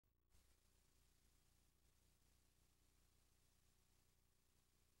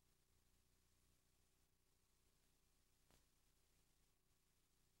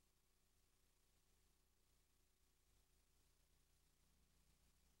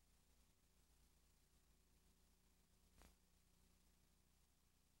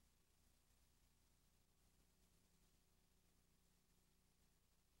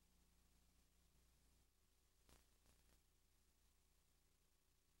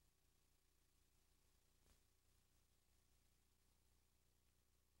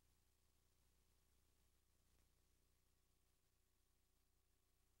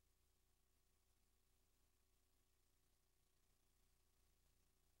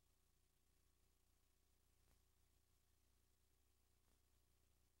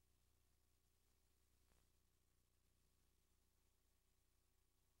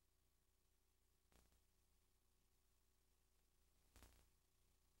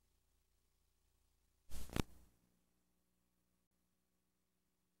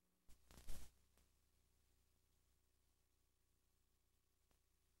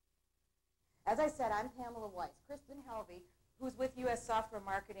As I said, I'm Pamela Weiss. Kristen Helvey, who's with U.S. Software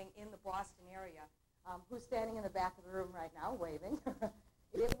Marketing in the Boston area, who's standing in the back of the room right now waving.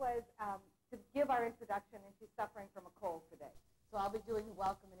 It was to give our introduction, and she's suffering from a cold today. So I'll be doing the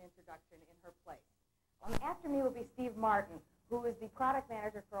welcome and introduction in her place. After me will be Steve Martin, who is the product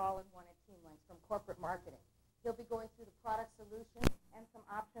manager for All-in-1 at Teamlinks from corporate marketing. He'll be going through the product solution and some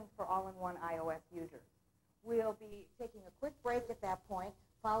options for All-in-1 iOS users. We'll be taking a quick break at that point,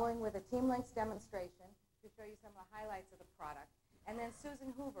 following with a Teamlinks demonstration to show you some of the highlights of the product. And then Susan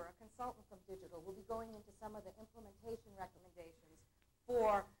Hoover, a consultant from Digital, will be going into some of the implementation recommendations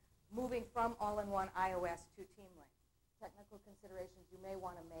for moving from All-in-1 iOS to Teamlinks. Technical considerations you may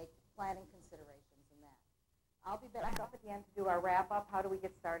want to make, planning considerations in that. I'll be back up at the end to do our wrap-up. How do we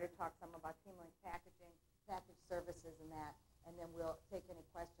get started? Talk some about Teamlinks packaging, package services and that, and then we'll take any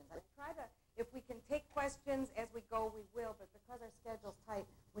questions. I try to, if we can take questions as we go, we will, but because our schedule's tight,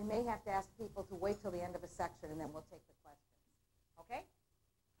 we may have to ask people to wait till the end of a section, and then we'll take the questions. Okay?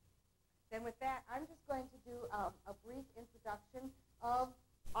 Then with that, I'm just going to do a brief introduction of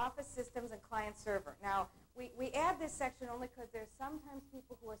Office Systems and Client Server. Now, we add this section only because there's sometimes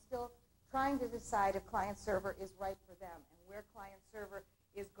people who are still trying to decide if Client Server is right for them and where Client Server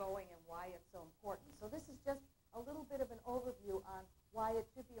is going and why it's so important. So this is just a little bit of an overview on why it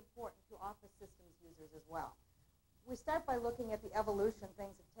should be important to Office Systems users as well. We start by looking at the evolution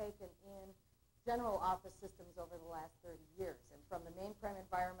things have taken in general Office systems over the last 30 years, and from the mainframe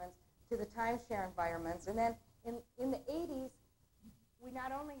environments to the timeshare environments. And then in the 80s, we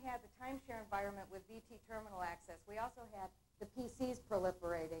not only had the timeshare environment with VT terminal access, we also had the PCs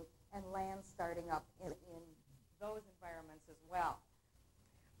proliferating and LAN starting up in those environments as well.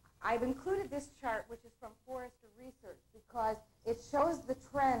 I've included this chart, which is from Forrester Research, because it shows the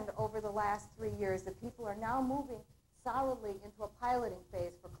trend over the last 3 years that people are now moving solidly into a piloting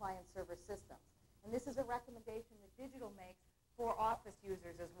phase for client-server systems. And this is a recommendation that Digital makes for Office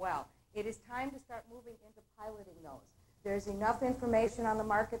users as well. It is time to start moving into piloting those. There's enough information on the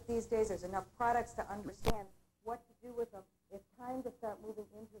market these days. There's enough products to understand what to do with them. It's time to start moving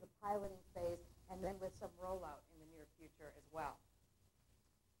into the piloting phase, and then with some rollout in the near future as well.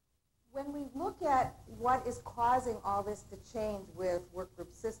 When we look at what is causing all this to change with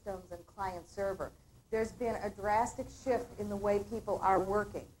workgroup systems and client-server, there's been a drastic shift in the way people are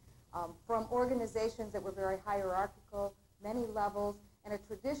working. From organizations that were very hierarchical, many levels, and a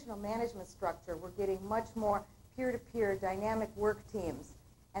traditional management structure, we're getting much more peer-to-peer dynamic work teams.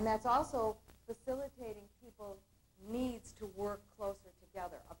 And that's also facilitating people's needs to work closer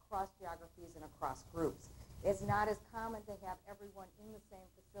together across geographies and across groups. It's not as common to have everyone in the same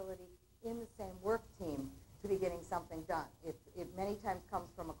facility, in the same work team to be getting something done. It many times comes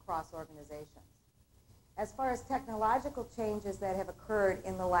from across organizations. As far as technological changes that have occurred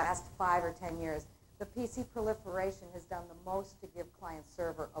in the last 5 or 10 years, the PC proliferation has done the most to give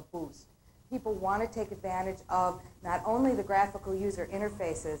client-server a boost. People want to take advantage of not only the graphical user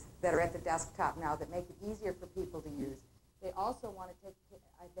interfaces that are at the desktop now that make it easier for people to use, they also want to take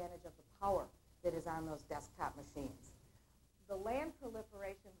advantage of the power that is on those desktop machines. The LAN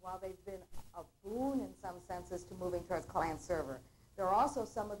proliferation, while they've been a boon in some senses to moving towards client-server, there are also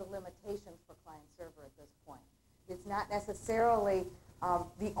some of the limitations for client-server at this point. It's not necessarily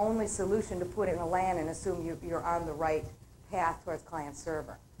the only solution to put in a LAN and assume you're on the right path towards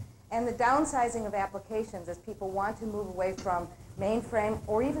client-server. And the downsizing of applications as people want to move away from mainframe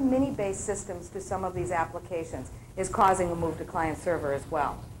or even mini-based systems to some of these applications is causing a move to client-server as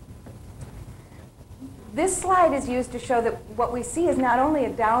well. This slide is used to show that what we see is not only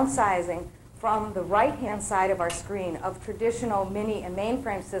a downsizing from the right-hand side of our screen of traditional mini and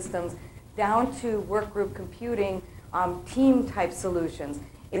mainframe systems down to workgroup computing, team-type solutions.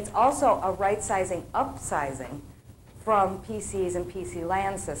 It's also a right-sizing, upsizing from PCs and PC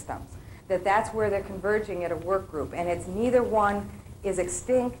LAN systems. That's where they're converging at a workgroup, and it's neither one is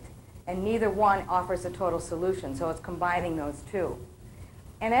extinct and neither one offers a total solution, so it's combining those two.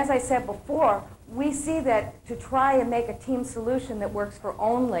 And as I said before, we see that to try and make a team solution that works for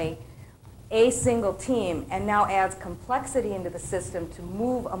only a single team and now adds complexity into the system to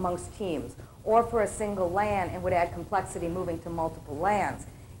move amongst teams, or for a single LAN and would add complexity moving to multiple LANs,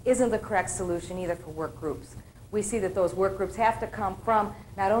 isn't the correct solution either for work groups. We see that those work groups have to come from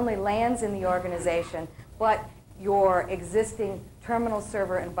not only LANs in the organization, but your existing terminal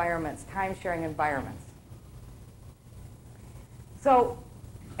server environments, time-sharing environments. So,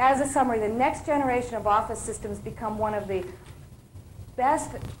 as a summary, the next generation of Office systems become one of the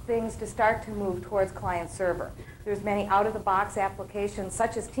best things to start to move towards client-server. There's many out-of-the-box applications,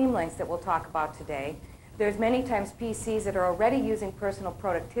 such as Teamlinks, that we'll talk about today. There's many times PCs that are already using personal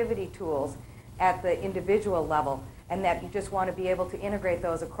productivity tools at the individual level, and that you just want to be able to integrate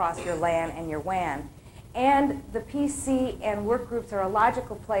those across your LAN and your WAN. And the PC and work groups are a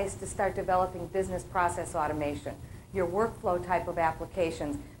logical place to start developing business process automation, your workflow type of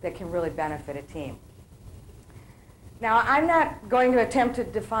applications that can really benefit a team. Now, I'm not going to attempt to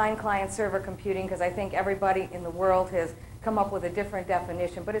define client-server computing because I think everybody in the world has come up with a different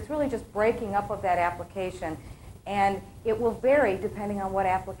definition, but it's really just breaking up of that application, and it will vary depending on what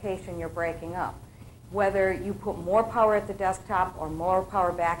application you're breaking up, whether you put more power at the desktop or more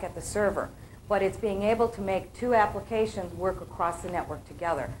power back at the server. But it's being able to make two applications work across the network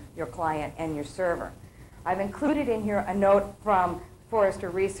together, your client and your server. I've included in here a note from Forrester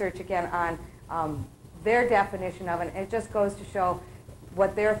Research again on their definition of it, and it just goes to show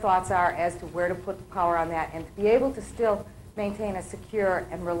what their thoughts are as to where to put the power on that and to be able to still maintain a secure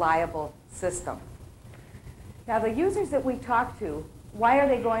and reliable system. Now, the users that we talk to, why are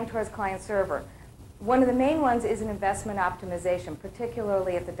they going towards client-server? One of the main ones is an investment optimization,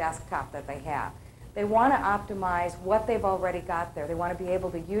 particularly at the desktop that they have. They want to optimize what they've already got there. They want to be able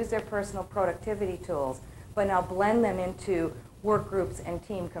to use their personal productivity tools, but now blend them into work groups and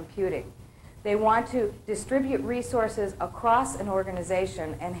team computing. They want to distribute resources across an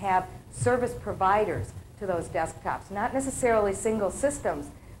organization and have service providers to those desktops, not necessarily single systems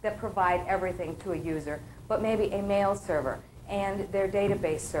that provide everything to a user, but maybe a mail server and their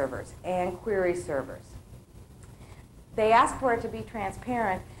database servers and query servers. They ask for it to be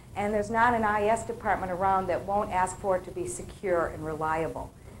transparent, and there's not an IS department around that won't ask for it to be secure and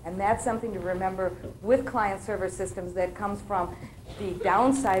reliable. And that's something to remember with client-server systems that comes from the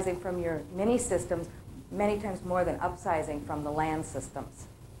downsizing from your mini systems, many times more than upsizing from the LAN systems.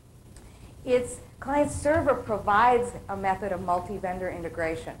 Its client-server provides a method of multi-vendor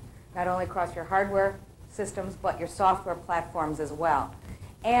integration, not only across your hardware systems, but your software platforms as well.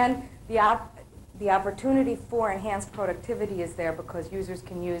 And the opportunity for enhanced productivity is there because users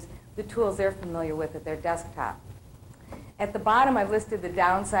can use the tools they're familiar with at their desktop. At the bottom, I've listed the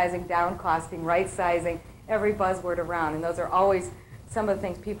downsizing, downcosting, right-sizing, every buzzword around, and those are always some of the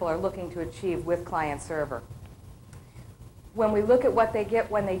things people are looking to achieve with client-server. When we look at what they get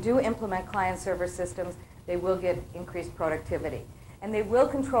when they do implement client-server systems, they will get increased productivity. And they will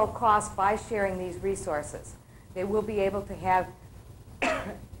control costs by sharing these resources. They will be able to have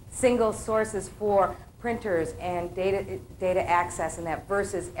single sources for printers and data access and that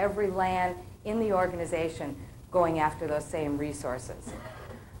versus every LAN in the organization going after those same resources.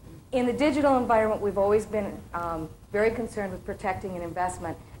 In the digital environment, we've always been very concerned with protecting an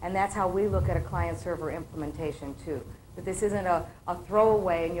investment, and that's how we look at a client-server implementation too. But this isn't a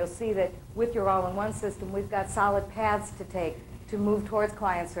throwaway, and you'll see that with your all-in-one system, we've got solid paths to take to move towards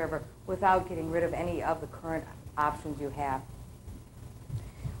client-server without getting rid of any of the current options you have.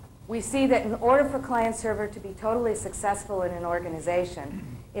 We see that in order for client-server to be totally successful in an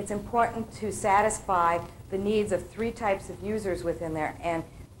organization, it's important to satisfy the needs of three types of users within there and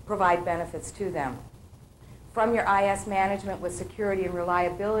provide benefits to them. From your IS management with security and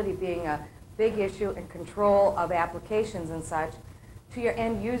reliability being a big issue and control of applications and such, to your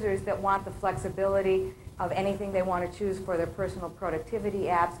end users that want the flexibility of anything they want to choose for their personal productivity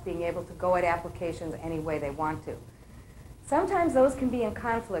apps, being able to go at applications any way they want to. Sometimes those can be in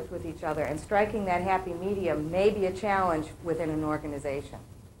conflict with each other, and striking that happy medium may be a challenge within an organization.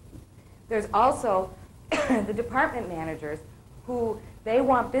 There's also the department managers who they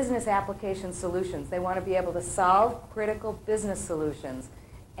want business application solutions. They want to be able to solve critical business solutions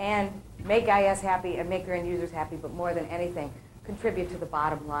and make IS happy and make their end users happy, but more than anything, contribute to the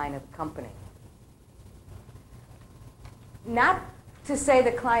bottom line of the company. Not to say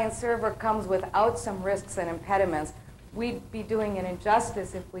the client-server comes without some risks and impediments. We'd be doing an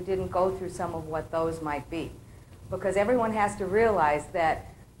injustice if we didn't go through some of what those might be. Because everyone has to realize that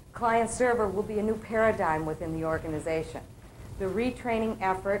client-server will be a new paradigm within the organization. The retraining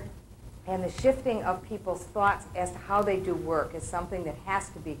effort and the shifting of people's thoughts as to how they do work is something that has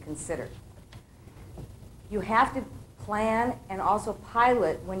to be considered. You have to plan and also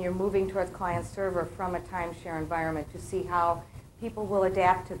pilot when you're moving towards client-server from a timeshare environment to see how people will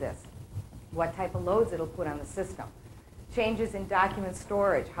adapt to this, what type of loads it'll put on the system. Changes in document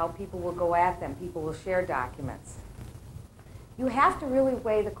storage, how people will go at them, people will share documents. You have to really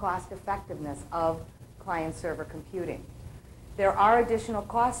weigh the cost effectiveness of client-server computing. There are additional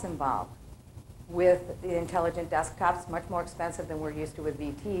costs involved with the intelligent desktops, much more expensive than we're used to with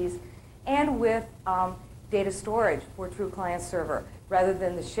VTs, and with data storage for true client-server, rather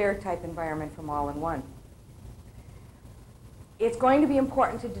than the shared type environment from all-in-one. It's going to be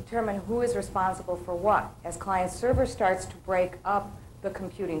important to determine who is responsible for what. As client-server starts to break up the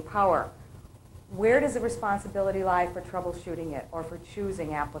computing power, Where does the responsibility lie for troubleshooting it or for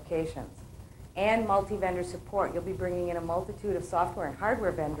choosing applications? And multi-vendor support. You'll be bringing in a multitude of software and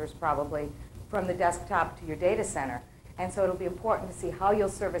hardware vendors probably from the desktop to your data center. And so it'll be important to see how you'll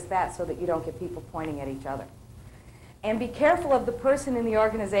service that so that you don't get people pointing at each other. And be careful of the person in the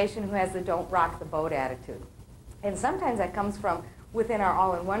organization who has the don't rock the boat attitude. And sometimes that comes from within our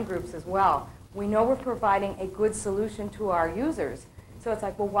all-in-one groups as well. We know we're providing a good solution to our users. So it's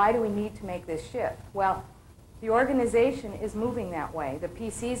like, well, why do we need to make this shift? Well, the organization is moving that way. The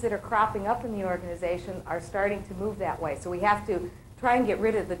PCs that are cropping up in the organization are starting to move that way. So we have to try and get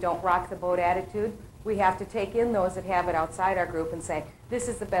rid of the don't rock the boat attitude. We have to take in those that have it outside our group and say, this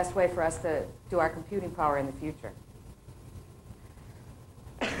is the best way for us to do our computing power in the future.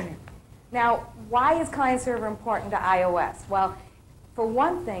 Now, why is client-server important to iOS? Well, for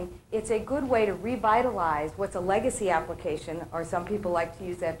one thing, it's a good way to revitalize what's a legacy application, or some people like to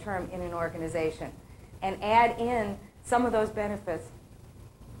use that term, in an organization, and add in some of those benefits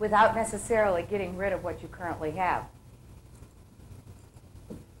without necessarily getting rid of what you currently have.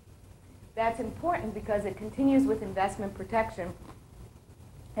 That's important because it continues with investment protection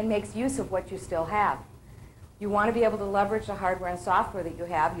and makes use of what you still have. You want to be able to leverage the hardware and software that you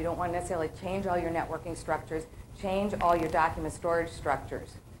have. You don't want to necessarily change all your networking structures, change all your document storage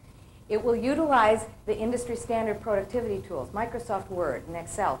structures. It will utilize the industry standard productivity tools, Microsoft Word and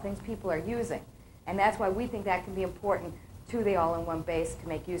Excel, things people are using. And that's why we think that can be important to the all-in-one base to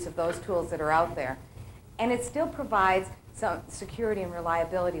make use of those tools that are out there. And it still provides some security and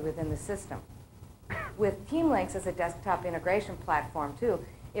reliability within the system. With Teamlinks as a desktop integration platform too,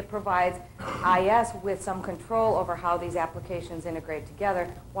 it provides IS with some control over how these applications integrate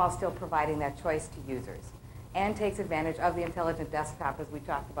together while still providing that choice to users, and takes advantage of the intelligent desktop as we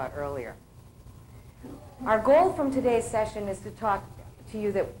talked about earlier. Our goal from today's session is to talk to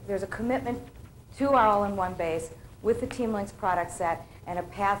you that there's a commitment to our all-in-one base with the Teamlinks product set and a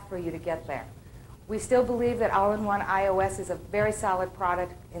path for you to get there. We still believe that all-in-one iOS is a very solid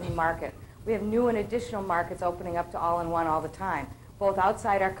product in the market. We have new and additional markets opening up to all-in-one all the time, both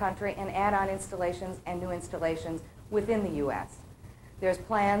outside our country and add-on installations and new installations within the US. There's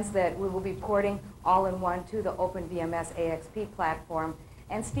plans that we will be porting all-in-one to the OpenVMS AXP platform,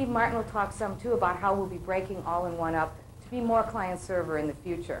 and Steve Martin will talk some too about how we'll be breaking all-in-one up to be more client-server in the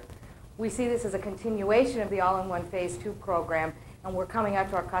future. We see this as a continuation of the all-in-one Phase 2 program, and we're coming out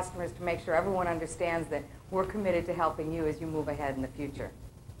to our customers to make sure everyone understands that we're committed to helping you as you move ahead in the future.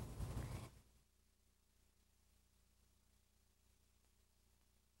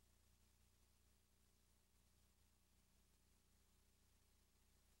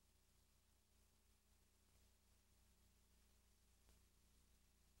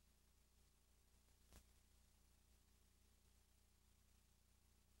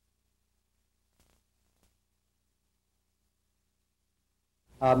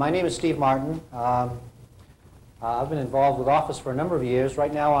 My name is Steve Martin. I've been involved with Office for a number of years.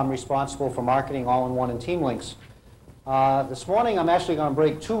 Right now I'm responsible for marketing all-in-one and Teamlinks. This morning I'm actually going to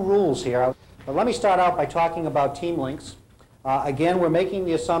break two rules here. But let me start out by talking about Teamlinks. Again, we're making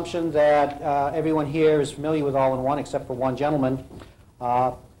the assumption that everyone here is familiar with all-in-one except for one gentleman.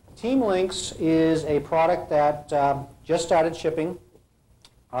 Teamlinks is a product that just started shipping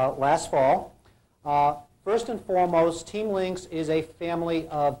last fall. First and foremost, Teamlinks is a family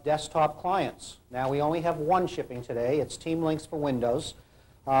of desktop clients. Now, we only have one shipping today. It's Teamlinks for Windows.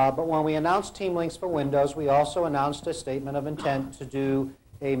 But when we announced Teamlinks for Windows, we also announced a statement of intent to do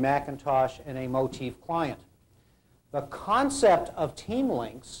a Macintosh and a Motif client. The concept of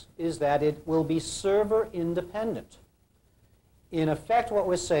Teamlinks is that it will be server independent. In effect, what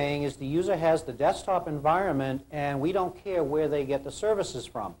we're saying is the user has the desktop environment, and we don't care where they get the services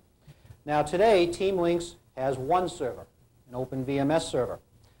from. Now today, Teamlinks has one server, an OpenVMS server.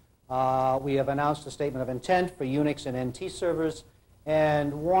 We have announced a statement of intent for Unix and NT servers,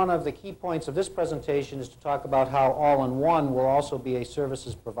 and one of the key points of this presentation is to talk about how all-in-one will also be a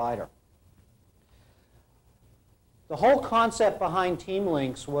services provider. The whole concept behind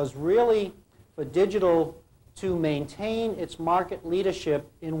Teamlinks was really for digital to maintain its market leadership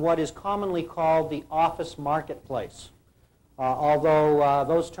in what is commonly called the Office marketplace. Although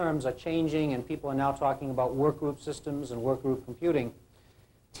those terms are changing and people are now talking about workgroup systems and workgroup computing,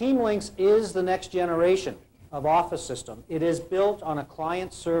 Teamlinks is the next generation of Office system. It is built on a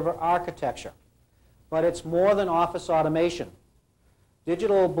client-server architecture, but it's more than Office automation.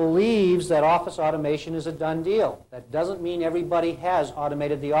 Digital believes that Office automation is a done deal. That doesn't mean everybody has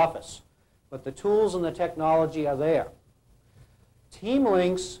automated the Office, but the tools and the technology are there.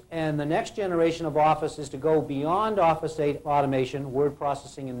 Teamlinks and the next generation of Office is to go beyond Office automation, word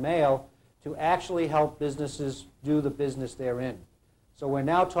processing, and mail, to actually help businesses do the business they're in. So we're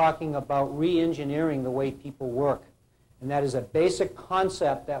now talking about re-engineering the way people work. And that is a basic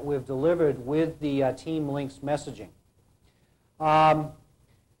concept that we've delivered with the Teamlinks messaging.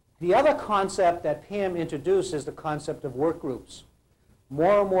 The other concept that Pam introduced is the concept of work groups.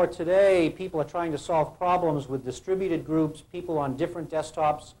 More and more today, people are trying to solve problems with distributed groups, people on different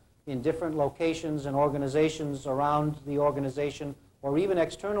desktops in different locations and organizations around the organization, or even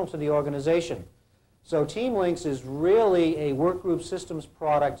external to the organization. So Teamlinks is really a workgroup systems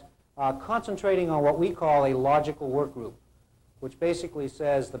product concentrating on what we call a logical workgroup, which basically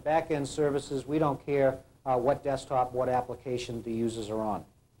says the back-end services, we don't care what desktop, what application the users are on.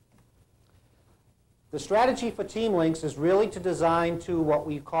 The strategy for Teamlinks is really to design to what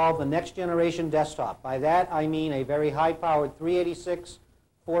we call the next generation desktop. By that I mean a very high-powered 386,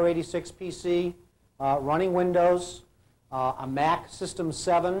 486 PC, running Windows, a Mac System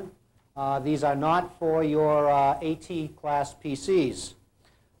 7. These are not for your AT class PCs.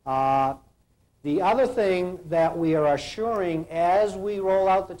 The other thing that we are assuring as we roll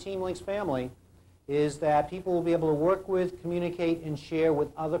out the Teamlinks family is that people will be able to work with, communicate, and share with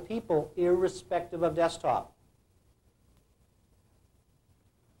other people irrespective of desktop.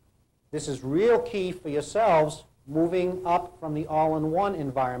 This is real key for yourselves moving up from the all-in-one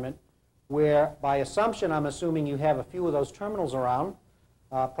environment where, by assumption, I'm assuming you have a few of those terminals around,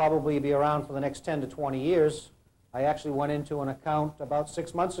 probably be around for the next 10 to 20 years. I actually went into an account about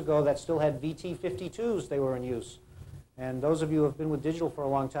 6 months ago that still had VT52s they were in use. And those of you who have been with digital for a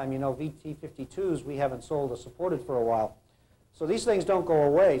long time, you know VT52s we haven't sold or supported for a while. So these things don't go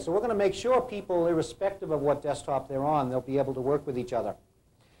away. So we're going to make sure people, irrespective of what desktop they're on, they'll be able to work with each other.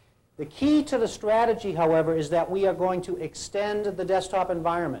 The key to the strategy, however, is that we are going to extend the desktop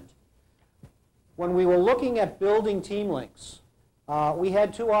environment. When we were looking at building Teamlinks, we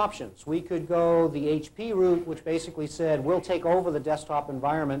had two options. We could go the HP route, which basically said we'll take over the desktop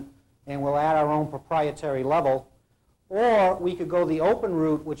environment and we'll add our own proprietary level. Or we could go the open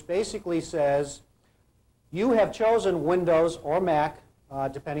route, which basically says you have chosen Windows or Mac,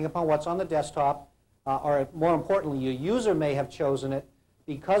 depending upon what's on the desktop, or more importantly, your user may have chosen it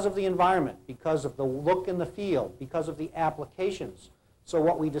because of the environment, because of the look and the feel, because of the applications. So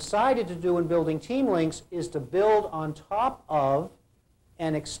what we decided to do in building Teamlinks is to build on top of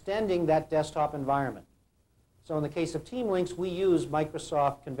and extending that desktop environment. So in the case of Teamlinks, we use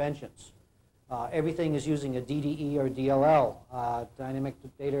Microsoft conventions. Everything is using a DDE or DLL, Dynamic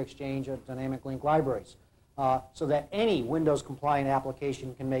Data Exchange or Dynamic Link Libraries, so that any Windows-compliant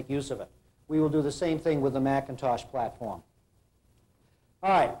application can make use of it. We will do the same thing with the Macintosh platform. All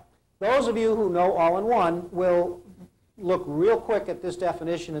right, those of you who know all-in-one will look real quick at this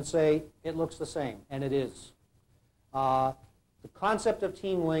definition and say, it looks the same, and it is. The concept of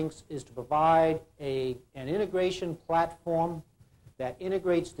Teamlinks is to provide an integration platform that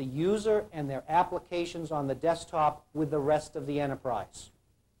integrates the user and their applications on the desktop with the rest of the enterprise,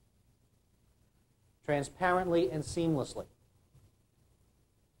 transparently and seamlessly.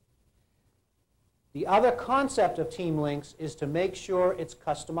 The other concept of Teamlinks is to make sure it's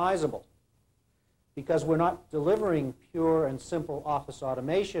customizable, because we're not delivering pure and simple office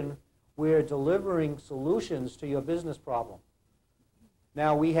automation, we're delivering solutions to your business problem.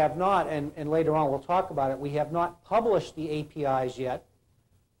 Now, we have not, and later on we'll talk about it, we have not published the APIs yet,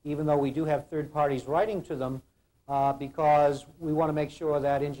 even though we do have third parties writing to them, because we want to make sure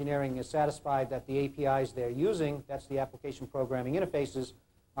that engineering is satisfied that the APIs they're using, that's the application programming interfaces,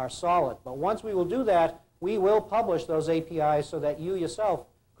 are solid. But once we will do that, we will publish those APIs so that you yourself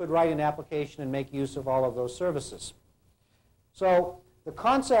could write an application and make use of all of those services. So the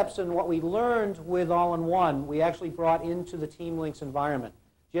concepts and what we learned with all-in-one, we actually brought into the Teamlinks environment,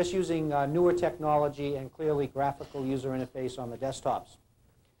 just using newer technology and clearly graphical user interface on the desktops.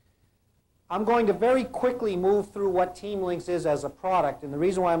 I'm going to very quickly move through what Teamlinks is as a product, and the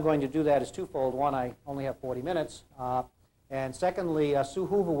reason why I'm going to do that is twofold. One, I only have 40 minutes, and secondly, Sue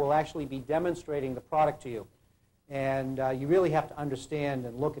Hoover will actually be demonstrating the product to you. And you really have to understand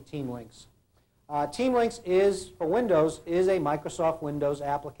and look at Teamlinks. Teamlinks is, for Windows, is a Microsoft Windows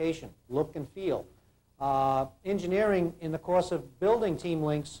application, look and feel. Engineering, in the course of building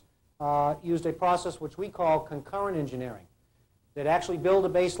Teamlinks, used a process which we call concurrent engineering, that actually build a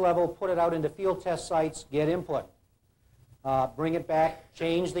base level, put it out into field test sites, get input, bring it back,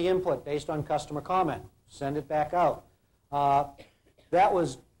 change the input based on customer comment, send it back out. That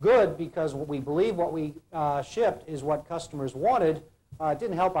was good because what we believe what we shipped is what customers wanted. It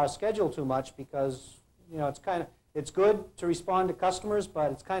didn't help our schedule too much because, you know, it's good to respond to customers,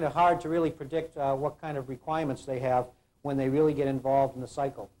 but it's kind of hard to really predict what kind of requirements they have when they really get involved in the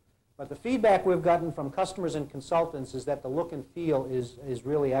cycle. But the feedback we've gotten from customers and consultants is that the look and feel is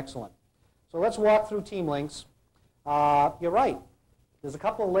really excellent. So let's walk through Teamlinks. You're right. There's a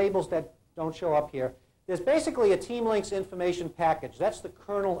couple of labels that don't show up here. There's basically a Teamlinks information package. That's the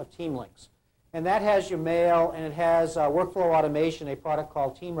kernel of Teamlinks. And that has your mail, and it has workflow automation, a product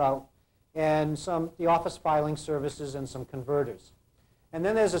called TeamRoute, and the office filing services and some converters. And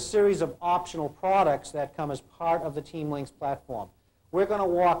then there's a series of optional products that come as part of the Teamlinks platform. We're going to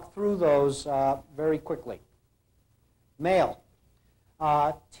walk through those very quickly. Mail.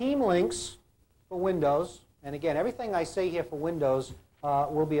 Teamlinks for Windows, and again, everything I say here for Windows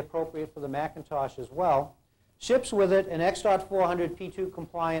will be appropriate for the Macintosh as well, ships with it an X.400 P2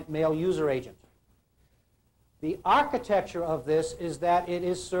 compliant mail user agent. The architecture of this is that it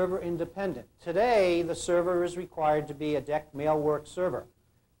is server independent. Today, the server is required to be a DEC MailWorks server.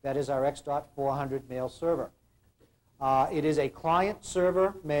 That is our X.400 mail server. It is a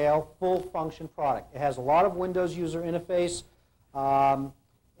client-server mail full function product. It has a lot of Windows user interface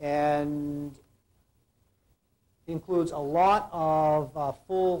and includes a lot of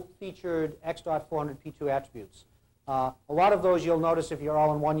full-featured X.400 P2 attributes. A lot of those you'll notice if you're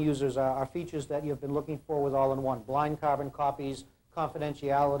all-in-one users are features that you've been looking for with all-in-one. Blind carbon copies,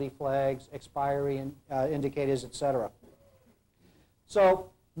 confidentiality flags, expiry indicators, etc.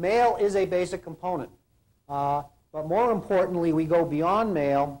 So mail is a basic component. But more importantly, we go beyond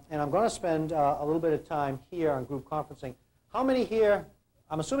mail, and I'm going to spend a little bit of time here on group conferencing. How many here,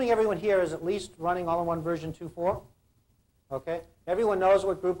 I'm assuming everyone here is at least running all-in-one version 2.4? Okay. Everyone knows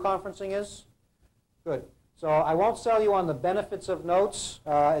what group conferencing is? Good. So I won't sell you on the benefits of Notes.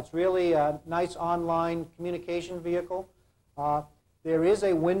 It's really a nice online communication vehicle. There is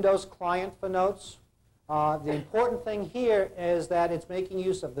a Windows client for Notes. The important thing here is that it's making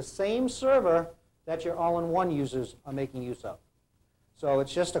use of the same server that your all-in-one users are making use of. So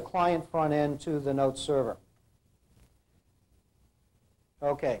it's just a client front end to the Notes server.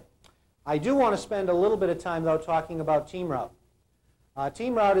 Okay. I do want to spend a little bit of time, though, talking about TeamRoute.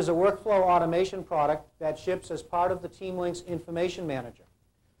 TeamRoute is a workflow automation product that ships as part of the Teamlinks Information Manager.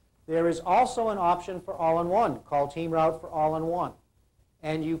 There is also an option for all-in-one called TeamRoute for all-in-one.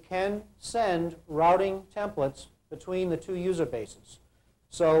 And you can send routing templates between the two user bases.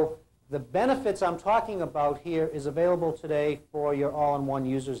 So the benefits I'm talking about here is available today for your all-in-one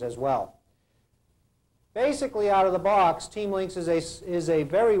users as well. Basically, out of the box, Teamlinks is a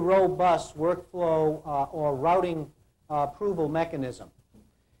very robust workflow or routing approval mechanism.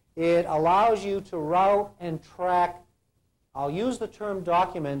 It allows you to route and track, I'll use the term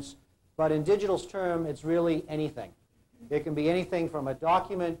documents, but in digital's term, it's really anything. It can be anything from a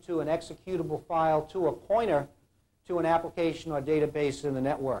document to an executable file to a pointer to an application or database in the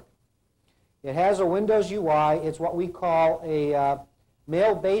network. It has a Windows UI. It's what we call a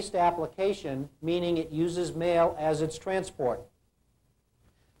mail-based application, meaning it uses mail as its transport.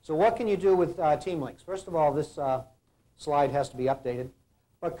 So what can you do with Teamlinks? First of all, this slide has to be updated.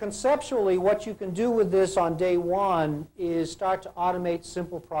 But conceptually, what you can do with this on day one is start to automate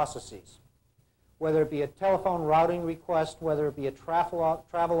simple processes, whether it be a telephone routing request, whether it be a travel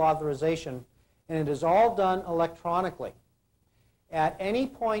authorization, and it is all done electronically. At any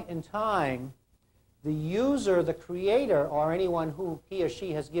point in time, the user, the creator, or anyone who he or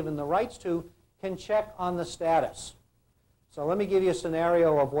she has given the rights to can check on the status. So let me give you a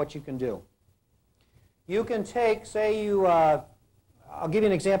scenario of what you can do. You can take, say you, I'll give you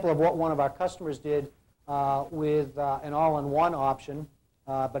an example of what one of our customers did with an all-in-one option,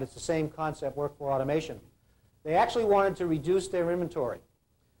 but it's the same concept, workflow automation. They actually wanted to reduce their inventory.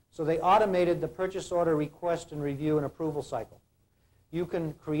 So they automated the purchase order request and review and approval cycle. You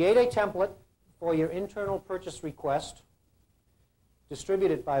can create a template for your internal purchase request,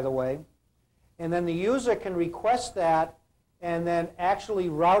 distribute it, by the way, and then the user can request that and then actually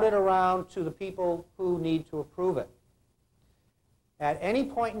route it around to the people who need to approve it. At any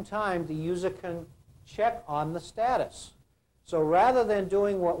point in time, the user can check on the status. So rather than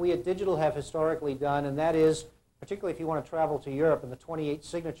doing what we at Digital have historically done, and that is, particularly if you want to travel to Europe and the 28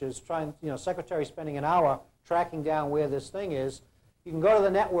 signatures, secretary spending an hour tracking down where this thing is, you can go to the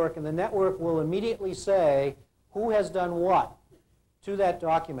network, and the network will immediately say who has done what to that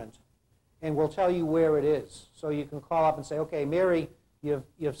document, and will tell you where it is. So you can call up and say, okay, Mary,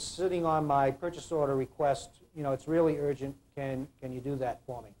 you're sitting on my purchase order request. It's really urgent. Can you do that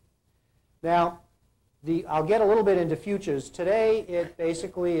for me? Now, I'll get a little bit into futures. Today, it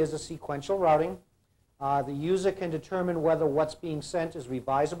basically is a sequential routing. The user can determine whether what's being sent is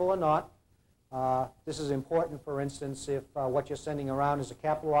revisable or not. This is important, for instance, if what you're sending around is a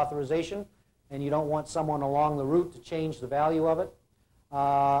capital authorization and you don't want someone along the route to change the value of it.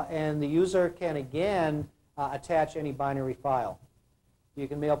 and the user can again attach any binary file. You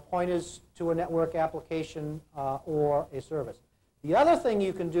can mail pointers to a network application or a service. The other thing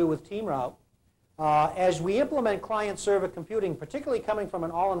you can do with TeamRoute, as we implement client-server computing, particularly coming from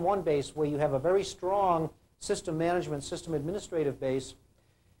an all-in-one base where you have a very strong system management, system administrative base,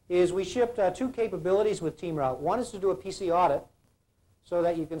 is we shipped two capabilities with TeamRoute. One is to do a PC audit so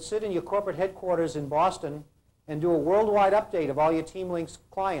that you can sit in your corporate headquarters in Boston and do a worldwide update of all your Teamlinks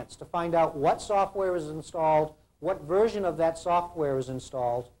clients to find out what software is installed, what version of that software is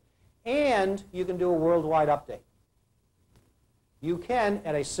installed, and you can do a worldwide update. You can,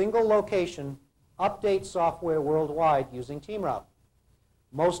 at a single location, update software worldwide using TeamRoute.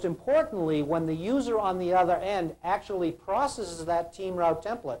 Most importantly, when the user on the other end actually processes that TeamRoute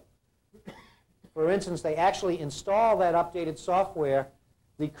template, for instance, they actually install that updated software,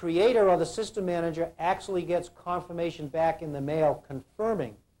 the creator or the system manager actually gets confirmation back in the mail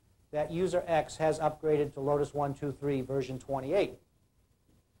confirming that user X has upgraded to Lotus 123 version 28.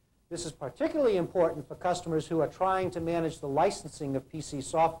 This is particularly important for customers who are trying to manage the licensing of PC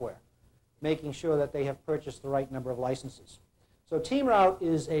software, making sure that they have purchased the right number of licenses. So TeamRoute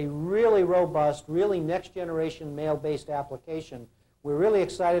is a really robust, really next-generation mail-based application. We're really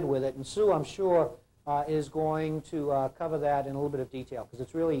excited with it, and Sue, I'm sure, is going to cover that in a little bit of detail, because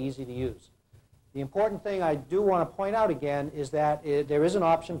it's really easy to use. The important thing I do want to point out again is that there is an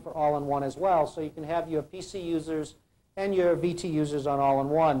option for all-in-one as well, so you can have your PC users and your VT users on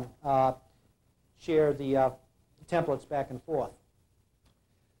all-in-one share the templates back and forth.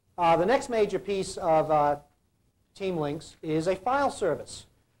 The next major piece of Teamlinks is a file service.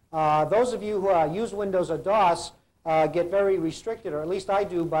 Those of you who use Windows or DOS get very restricted, or at least I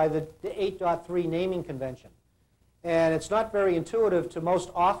do, by the 8.3 naming convention. And it's not very intuitive to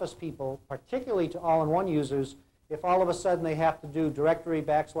most Office people, particularly to all-in-one users, if all of a sudden they have to do directory /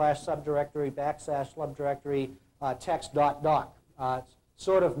 subdirectory / subdirectory text ... It's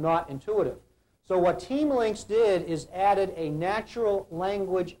sort of not intuitive. So what Teamlinks did is added a natural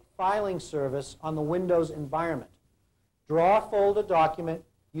language filing service on the Windows environment. Draw folder document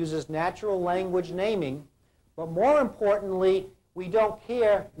uses natural language naming, but more importantly, we don't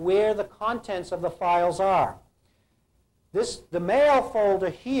care where the contents of the files are. The mail folder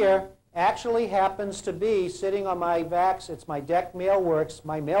here actually happens to be sitting on my VAX, it's my DEC MailWorks,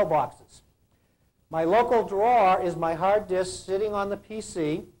 my mailboxes. My local drawer is my hard disk sitting on the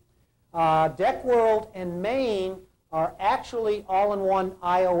PC. DEC World and Main are actually all-in-one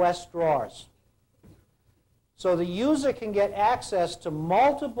iOS drawers. So the user can get access to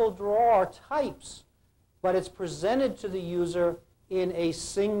multiple drawer types, but it's presented to the user in a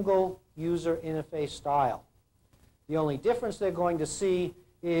single user interface style. The only difference they're going to see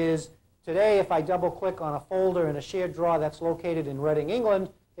is today, if I double-click on a folder in a shared drawer that's located in Reading, England,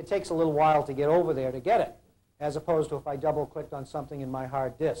 it takes a little while to get over there to get it, as opposed to if I double-clicked on something in my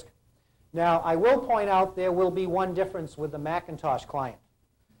hard disk. Now, I will point out there will be one difference with the Macintosh client.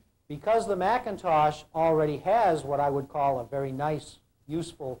 Because the Macintosh already has what I would call a very nice,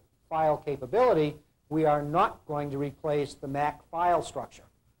 useful file capability, we are not going to replace the Mac file structure.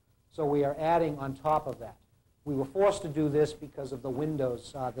 So we are adding on top of that. We were forced to do this because of the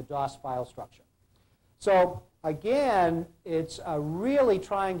Windows, the DOS file structure. So again, it's really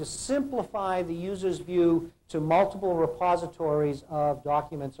trying to simplify the user's view to multiple repositories of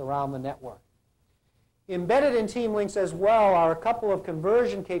documents around the network. Embedded in Teamlinks as well are a couple of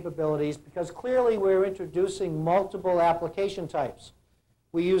conversion capabilities, because clearly we're introducing multiple application types.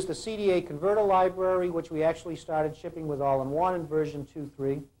 We use the CDA converter library, which we actually started shipping with all-in-one in version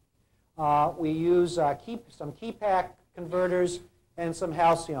 2.3. We use some KeyPack converters and some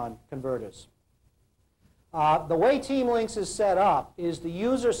Halcyon converters. The way Teamlinks is set up is the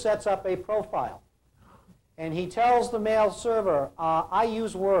user sets up a profile, and he tells the mail server, I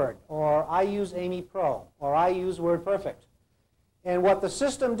use Word, or I use Amy Pro, or I use WordPerfect. And what the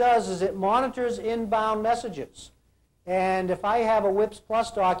system does is it monitors inbound messages. And if I have a WIPS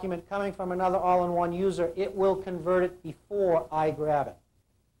Plus document coming from another all-in-one user, it will convert it before I grab it.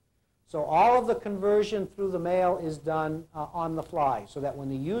 So all of the conversion through the mail is done on the fly, so that when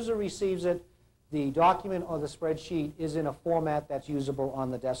the user receives it, the document or the spreadsheet is in a format that's usable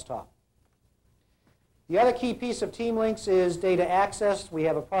on the desktop. The other key piece of Teamlinks is data access. We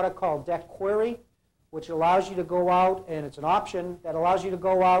have a product called DEC Query, which allows you to go out, and it's an option that allows you to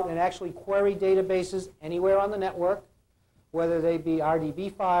go out and actually query databases anywhere on the network, whether they be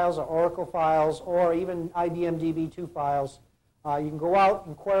RDB files or Oracle files or even IBM DB2 files. You can go out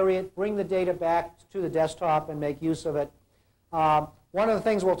and query it, bring the data back to the desktop, and make use of it. One of the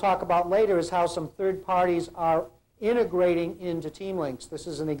things we'll talk about later is how some third parties are integrating into Teamlinks. This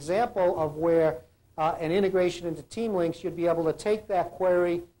is an example of where an integration into Teamlinks, you'd be able to take that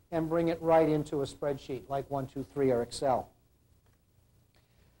query and bring it right into a spreadsheet like 123 or Excel.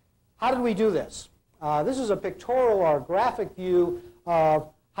 How did we do this? This is a pictorial or graphic view of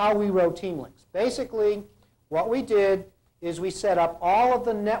how we wrote Teamlinks. Basically, what we did is we set up all of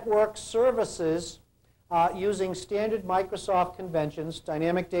the network services using standard Microsoft conventions,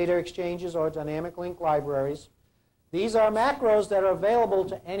 dynamic data exchanges or dynamic link libraries. These are macros that are available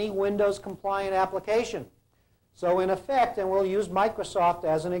to any Windows compliant application. So in effect, and we'll use Microsoft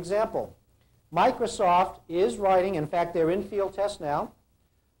as an example, Microsoft is writing, in fact they're in field test now,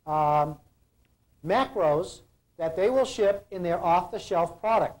 macros that they will ship in their off-the-shelf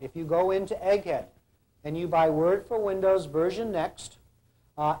product. If you go into Egghead and you buy Word for Windows version Next,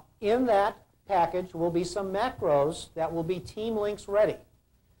 in that package will be some macros that will be Teamlinks ready.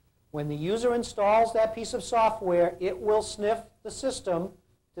 When the user installs that piece of software, it will sniff the system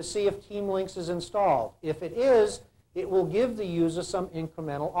to see if Teamlinks is installed. If it is, it will give the user some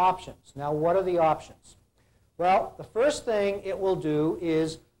incremental options. Now, what are the options? Well, the first thing it will do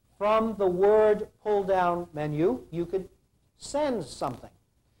is from the Word pull-down menu, you could send something.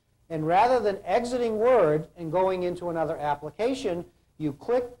 And rather than exiting Word and going into another application, you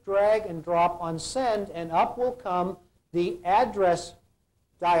click, drag, and drop on Send, and up will come the address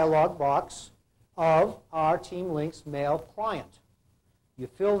dialog box of our Teamlinks mail client. You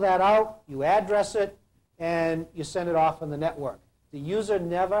fill that out, you address it, and you send it off on the network. The user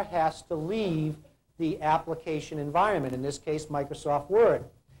never has to leave the application environment, in this case, Microsoft Word.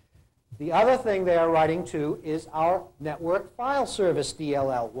 The other thing they are writing to is our Network File Service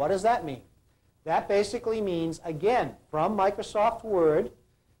DLL. What does that mean? That basically means, again, from Microsoft Word,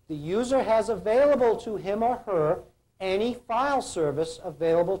 the user has available to him or her any file service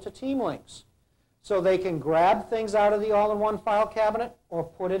available to Teamlinks. So they can grab things out of the all-in-one file cabinet or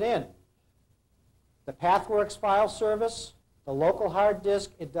put it in. The PathWorks file service, the local hard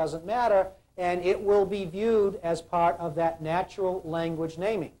disk, it doesn't matter, and it will be viewed as part of that natural language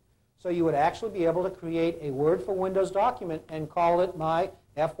naming. So you would actually be able to create a Word for Windows document and call it my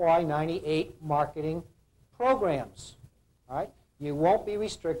FY98 marketing programs. All right? You won't be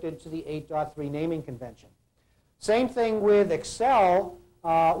restricted to the 8.3 naming convention. Same thing with Excel.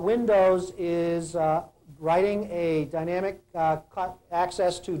 Windows is writing a dynamic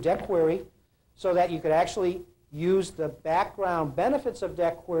access to deck query so that you could actually use the background benefits of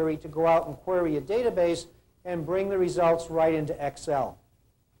deck query to go out and query a database and bring the results right into Excel.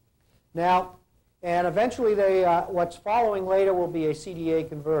 Now, and eventually what's following later will be a CDA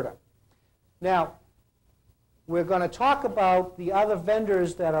converter. Now, we're going to talk about the other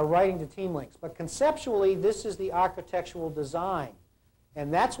vendors that are writing to Teamlinks, but conceptually this is the architectural design.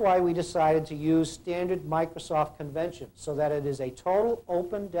 And that's why we decided to use standard Microsoft conventions so that it is a total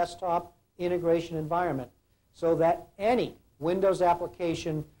open desktop integration environment so that any Windows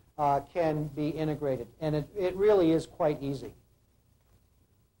application can be integrated. And it really is quite easy.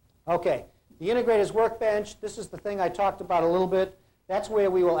 Okay, the Integrators Workbench, this is the thing I talked about a little bit. That's where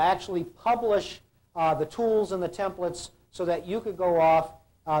we will actually publish the tools and the templates so that you could go off,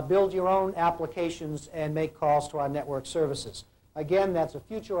 build your own applications, and make calls to our network services. Again, that's a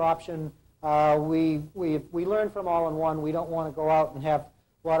future option. We learned from All-in-One. We don't want to go out and have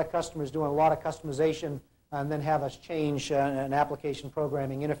a lot of customers doing a lot of customization and then have us change an application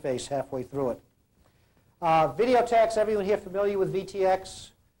programming interface halfway through it. Video text, everyone here familiar with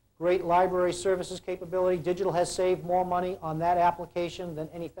VTX? Great library services capability. Digital has saved more money on that application than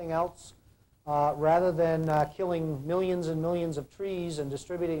anything else. Rather than killing millions and millions of trees and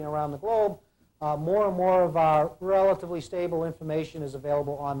distributing around the globe, more and more of our relatively stable information is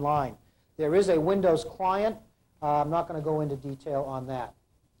available online. There is a Windows client. I'm not going to go into detail on that.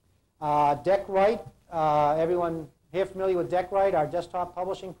 DeckWrite, everyone here familiar with DeckWrite, our desktop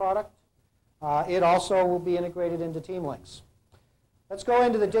publishing product? It also will be integrated into Teamlinks. Let's go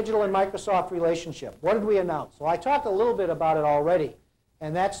into the digital and Microsoft relationship. What did we announce? Well, I talked a little bit about it already,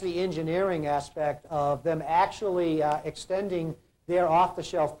 and that's the engineering aspect of them actually extending their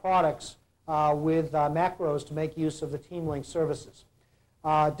off-the-shelf products with macros to make use of the Teamlinks services.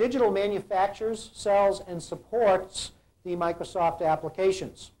 Digital manufactures, sells, and supports the Microsoft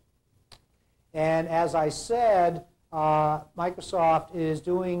applications. And as I said, Microsoft is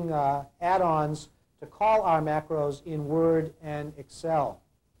doing add-ons to call our macros in Word and Excel.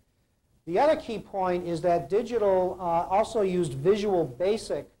 The other key point is that Digital also used Visual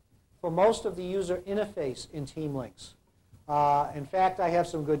Basic for most of the user interface in Teamlinks. In fact, I have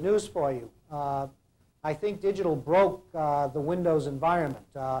some good news for you. I think Digital broke the Windows environment.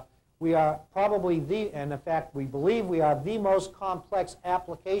 We are probably and in fact we believe we are the most complex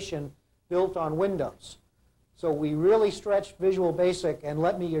application built on Windows. So we really stretched Visual Basic, and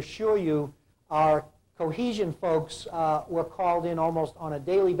let me assure you, our cohesion folks were called in almost on a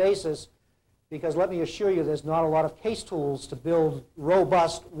daily basis, because let me assure you there's not a lot of case tools to build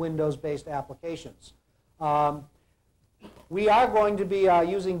robust Windows-based applications. We are going to be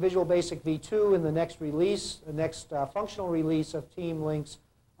using Visual Basic v2 in the next release, the next functional release of Teamlinks,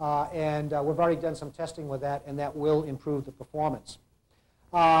 and we've already done some testing with that, and that will improve the performance.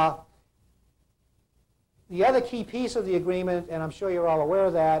 The other key piece of the agreement, and I'm sure you're all aware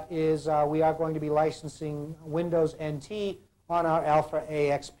of that, is we are going to be licensing Windows NT on our Alpha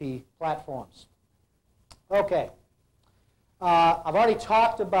AXP platforms. Okay. I've already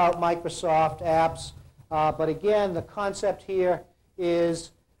talked about Microsoft apps, but again, the concept here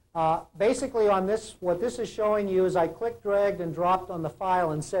is basically on this, what this is showing you is I clicked, dragged, and dropped on the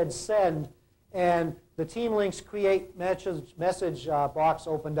file and said send, and the Teamlinks create message box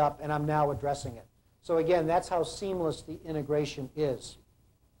opened up, and I'm now addressing it. So again, that's how seamless the integration is.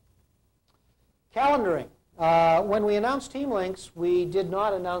 Calendaring. When we announced Teamlinks, we did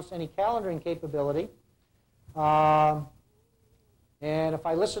not announce any calendaring capability. And if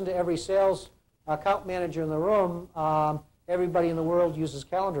I listen to every sales account manager in the room, everybody in the world uses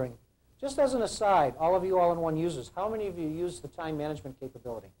calendaring. Just as an aside, all of you all-in-one users, how many of you use the time management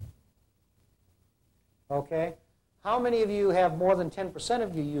capability? Okay. How many of you have more than 10%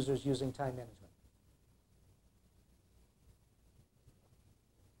 of your users using time management?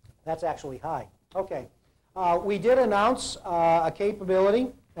 That's actually high. Okay. We did announce a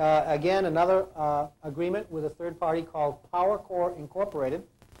capability, again, another agreement with a third party called PowerCore Incorporated.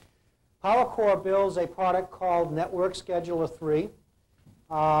 PowerCore builds a product called Network Scheduler 3.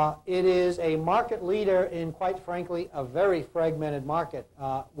 It is a market leader in, quite frankly, a very fragmented market,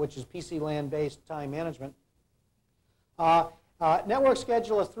 which is PC LAN-based time management. Network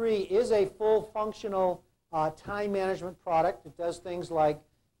Scheduler 3 is a full functional time management product. It does things like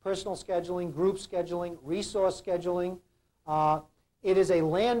personal scheduling, group scheduling, resource scheduling. It is a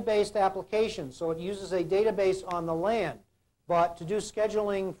LAN-based application, so it uses a database on the LAN. But to do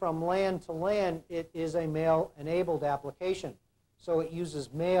scheduling from LAN to LAN, it is a mail-enabled application. So it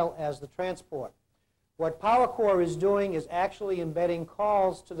uses mail as the transport. What PowerCore is doing is actually embedding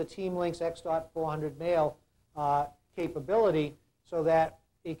calls to the Teamlinks X.400 mail capability so that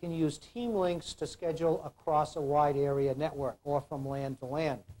it can use Teamlinks to schedule across a wide area network or from LAN to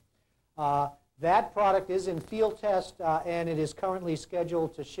LAN. That product is in field test, and it is currently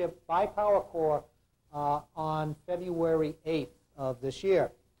scheduled to ship by PowerCore on February 8th of this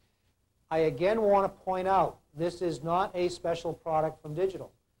year. I again want to point out, this is not a special product from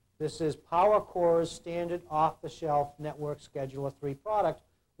Digital. This is PowerCore's standard off-the-shelf Network Scheduler 3 product,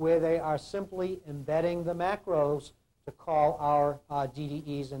 where they are simply embedding the macros to call our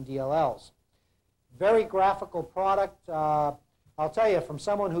DDEs and DLLs. Very graphical product. I'll tell you, from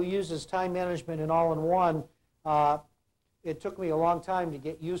someone who uses time management in all-in-one, it took me a long time to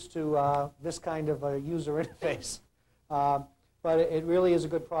get used to this kind of a user interface. But it really is a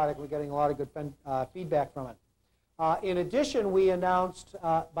good product. We're getting a lot of good feedback from it. In addition, we announced,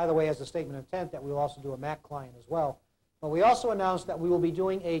 by the way, as a statement of intent, that we will also do a Mac client as well. But we also announced that we will be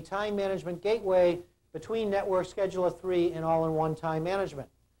doing a time management gateway between Network Scheduler 3 and all-in-one time management.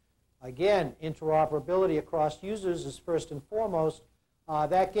 Again, interoperability across users is first and foremost.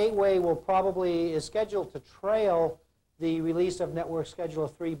 That gateway is scheduled to trail the release of Network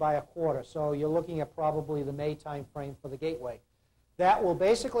Scheduler 3 by a quarter. So you're looking at probably the May time frame for the gateway. That will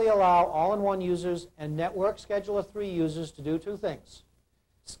basically allow all-in-one users and Network Scheduler 3 users to do two things: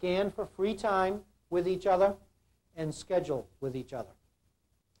 scan for free time with each other and schedule with each other.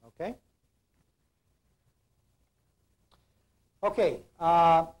 Okay? Okay.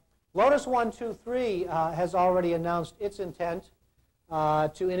 Lotus 123 has already announced its intent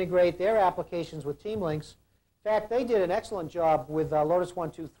to integrate their applications with Teamlinks. In fact, they did an excellent job with Lotus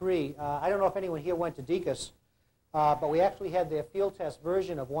 123. I don't know if anyone here went to DECUS, but we actually had their field test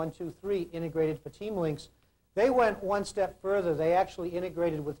version of 123 integrated for Teamlinks. They went one step further. They actually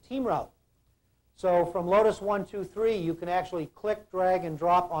integrated with TeamRoute. So from Lotus 123, you can actually click, drag, and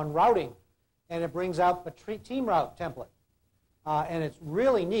drop on routing, and it brings out the TeamRoute template. And it's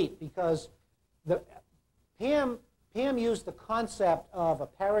really neat because Pam used the concept of a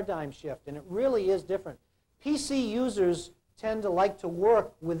paradigm shift, and it really is different. PC users tend to like to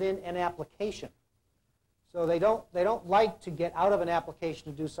work within an application. So they don't like to get out of an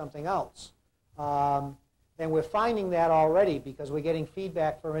application to do something else. And we're finding that already because we're getting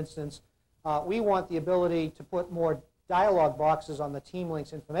feedback. For instance, we want the ability to put more dialog boxes on the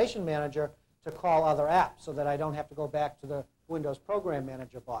Teamlinks Information Manager to call other apps so that I don't have to go back to the Windows Program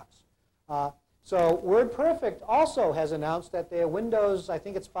Manager box. So WordPerfect also has announced that their Windows, I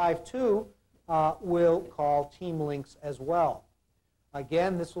think it's 5.2, will call Teamlinks as well.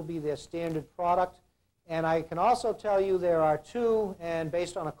 Again, this will be their standard product. And I can also tell you there are 2, and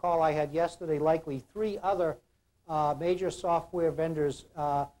based on a call I had yesterday, likely 3 other major software vendors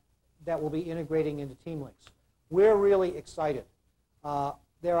that will be integrating into Teamlinks. We're really excited.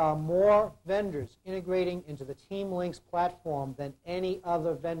 There are more vendors integrating into the Teamlinks platform than any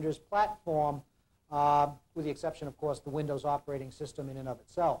other vendor's platform, with the exception, of course, the Windows operating system in and of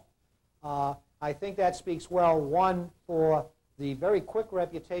itself. I think that speaks well, one, for the very quick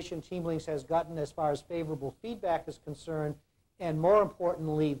reputation Teamlinks has gotten as far as favorable feedback is concerned, and more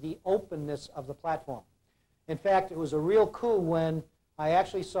importantly, the openness of the platform. In fact, it was a real coup when I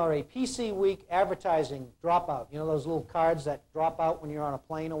actually saw a PC Week advertising dropout. You know those little cards that drop out when you're on a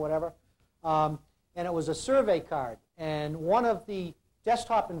plane or whatever? And it was a survey card. And one of the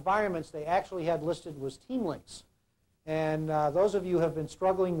desktop environments they actually had listed was Teamlinks. And those of you who have been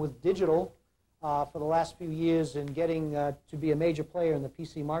struggling with digital for the last few years and getting to be a major player in the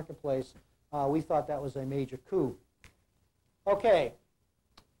PC marketplace, we thought that was a major coup. Okay,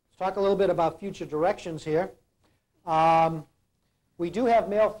 let's talk a little bit about future directions here. We do have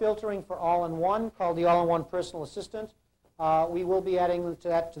mail filtering for All-in-One called the All-in-One Personal Assistant. We will be adding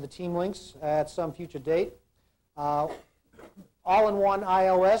that to the Teamlinks at some future date. All-in-One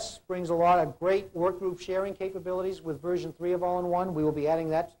iOS brings a lot of great workgroup sharing capabilities with version 3 of All-in-One. We will be adding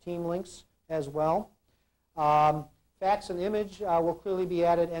that to Teamlinks as well. Fax and image will clearly be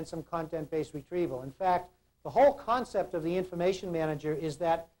added, and some content-based retrieval. In fact, the whole concept of the Information Manager is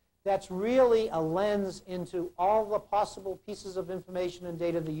that that's really a lens into all the possible pieces of information and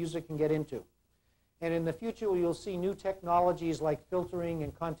data the user can get into. And in the future, you'll see new technologies like filtering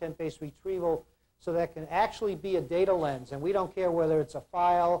and content-based retrieval so that can actually be a data lens. And we don't care whether it's a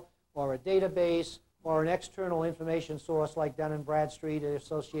file or a database or an external information source like Dun & Bradstreet or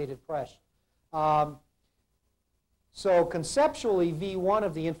Associated Press. So conceptually, V1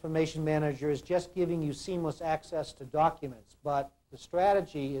 of the Information Manager is just giving you seamless access to documents. But the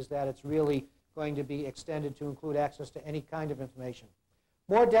strategy is that it's really going to be extended to include access to any kind of information.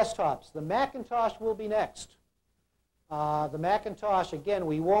 More desktops. The Macintosh will be next. The Macintosh, again,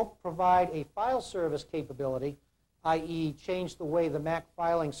 we won't provide a file service capability, i.e. change the way the Mac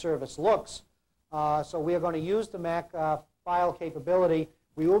filing service looks. So we are going to use the Mac file capability.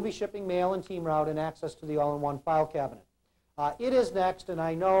 We will be shipping mail and team route and access to the all-in-one file cabinet. It is next, and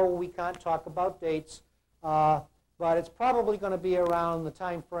I know we can't talk about dates, but it's probably going to be around the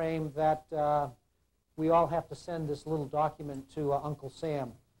time frame that we all have to send this little document to Uncle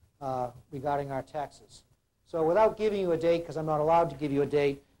Sam regarding our taxes. So without giving you a date, because I'm not allowed to give you a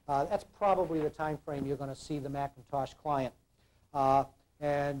date, that's probably the time frame you're going to see the Macintosh client.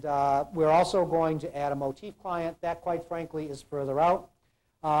 And we're also going to add a Motif client. That, quite frankly, is further out.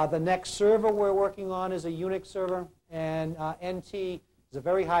 The next server we're working on is a Unix server, and NT is a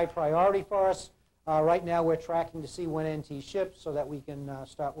very high priority for us. Right now, we're tracking to see when NT ships so that we can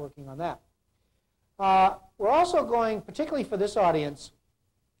start working on that. We're also going, particularly for this audience,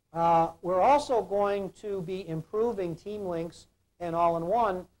 we're also going to be improving Teamlinks and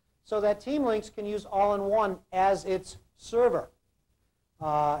All-in-One so that Teamlinks can use All-in-One as its server.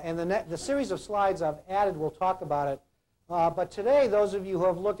 And the series of slides I've added will talk about it. But today, those of you who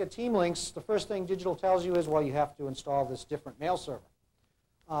have looked at Teamlinks, the first thing digital tells you is, well, you have to install this different mail server.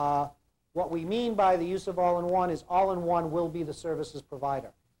 What we mean by the use of All-in-One is All-in-One will be the services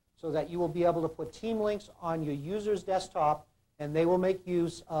provider, so that you will be able to put Teamlinks on your user's desktop, and they will make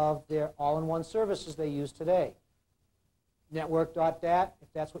use of their All-in-One services they use today. Network.dat, if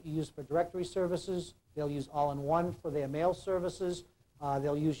that's what you use for directory services, they'll use All-in-One for their mail services.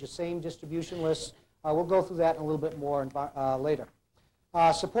 They'll use your same distribution lists. We'll go through that in a little bit more later.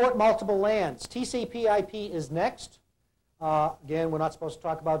 Support multiple LANs. TCP/IP is next. Again, we're not supposed to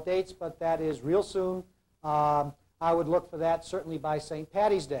talk about dates, but that is real soon. I would look for that certainly by St.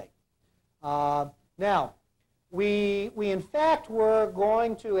 Patty's Day. Now, we in fact were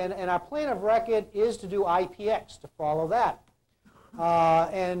going to, and our plan of record is to do IPX, to follow that.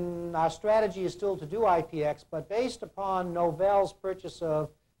 And our strategy is still to do IPX, but based upon Novell's purchase of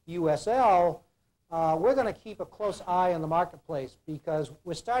USL, we're going to keep a close eye on the marketplace because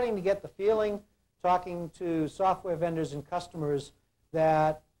we're starting to get the feeling, talking to software vendors and customers,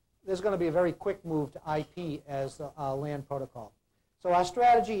 that there's going to be a very quick move to IP as the LAN protocol. So our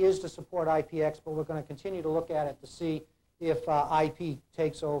strategy is to support IPX, but we're going to continue to look at it to see if IP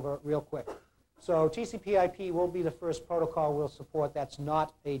takes over real quick. So TCP/IP will be the first protocol we'll support. That's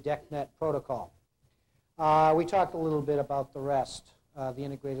not a DECnet protocol. We talked a little bit about the rest, the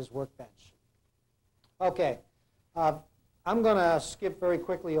integrator's workbench. Okay, I'm going to skip very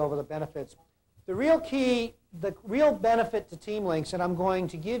quickly over the benefits. The real key, the real benefit to Teamlinks, and I'm going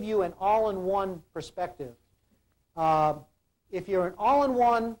to give you an all-in-one perspective. If you're an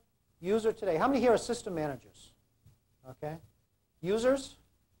all-in-one user today, how many here are system managers? Okay, users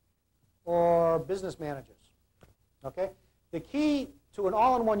or business managers? Okay, the key to an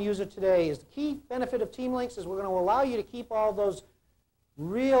all-in-one user today is the key benefit of Teamlinks is we're going to allow you to keep all those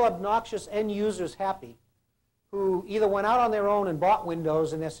real obnoxious end users happy who either went out on their own and bought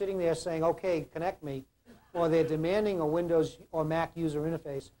Windows and they're sitting there saying, okay, connect me, or they're demanding a Windows or Mac user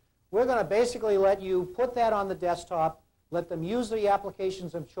interface. We're going to basically let you put that on the desktop, let them use the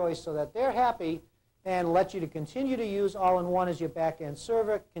applications of choice so that they're happy, and let you to continue to use all-in-one as your back-end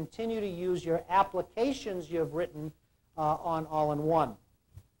server, continue to use your applications you've written on all-in-one.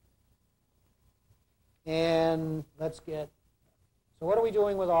 And let's get, so what are we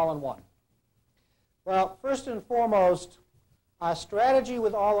doing with all-in-one? Well, first and foremost, our strategy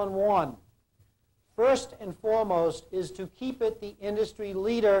with all-in-one, first and foremost, is to keep it the industry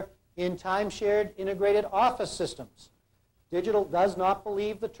leader in time-shared integrated office systems. Digital does not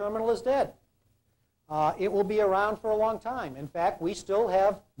believe the terminal is dead. It will be around for a long time. In fact, we still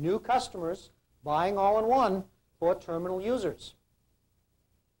have new customers buying all-in-one for terminal users.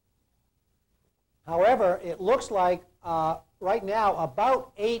 However, it looks like right now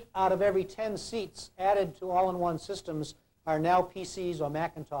about 8 out of every 10 seats added to all-in-one systems are now PCs or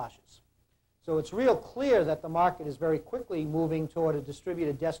Macintoshes. So it's real clear that the market is very quickly moving toward a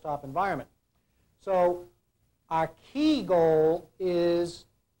distributed desktop environment. So our key goal is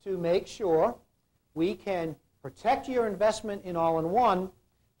to make sure we can protect your investment in all-in-one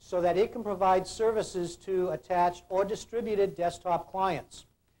so that it can provide services to attached or distributed desktop clients.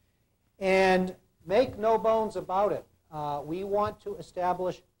 And make no bones about it. We want to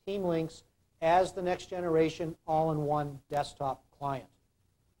establish Teamlinks as the next generation all-in-one desktop client.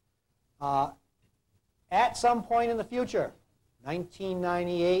 At some point in the future,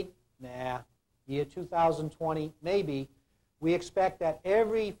 1998, nah, year 2020, maybe, we expect that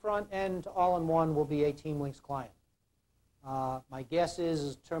every front end to all-in-one will be a Teamlinks client. My guess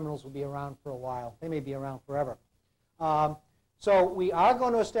is terminals will be around for a while. They may be around forever. So we are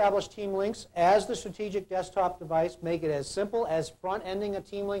going to establish Teamlinks as the strategic desktop device, make it as simple as front-ending a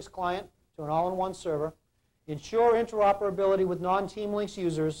Teamlinks client to an all-in-one server, ensure interoperability with non-Teamlinks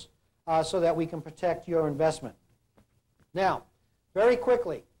users so that we can protect your investment. Now, very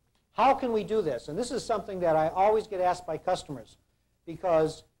quickly, how can we do this? And this is something that I always get asked by customers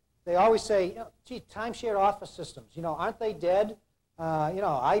because they always say, gee, time-shared office systems, aren't they dead?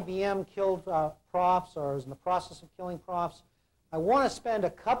 IBM killed profs or is in the process of killing profs. I want to spend a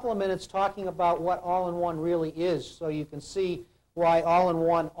couple of minutes talking about what all-in-one really is so you can see why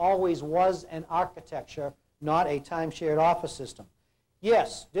all-in-one always was an architecture, not a time-shared office system.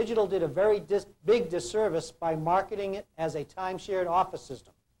 Yes, Digital did a very big disservice by marketing it as a time-shared office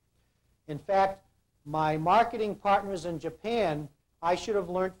system. In fact, my marketing partners in Japan, I should have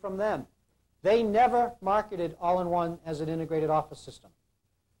learned from them. They never marketed all-in-one as an integrated office system.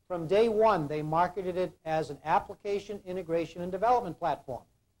 From day one, they marketed it as an application integration and development platform.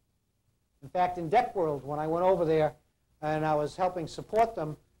 In fact, in DECworld, when I went over there and I was helping support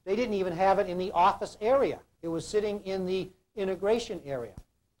them, they didn't even have it in the office area. It was sitting in the integration area.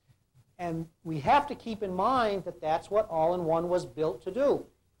 And we have to keep in mind that that's what all-in-one was built to do.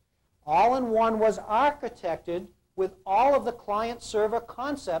 All-in-one was architected with all of the client-server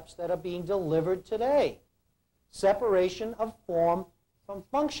concepts that are being delivered today. Separation of form from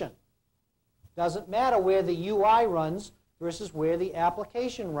function. Doesn't matter where the UI runs versus where the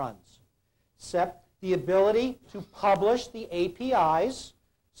application runs. The ability to publish the APIs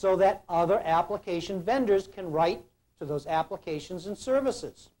so that other application vendors can write to those applications and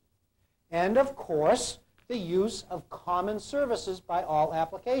services. And of course, the use of common services by all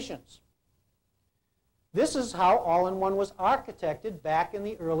applications. This is how all-in-one was architected back in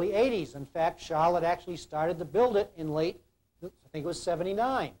the early 80s. In fact, Charlotte actually started to build it in late, I think it was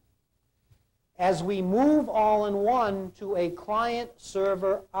 79. As we move all-in-one to a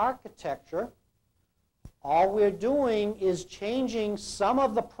client-server architecture, all we're doing is changing some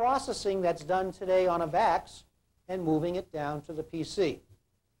of the processing that's done today on a VAX and moving it down to the PC.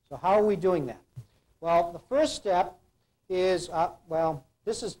 So how are we doing that? Well, the first step is, I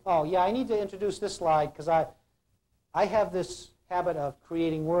need to introduce this slide because I have this habit of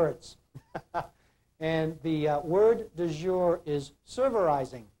creating words. And the word du jour is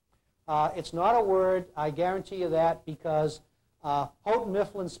serverizing. It's not a word, I guarantee you that, because Houghton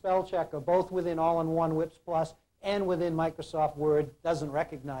Mifflin spell check are both within All-in-One WIPS Plus and within Microsoft Word, doesn't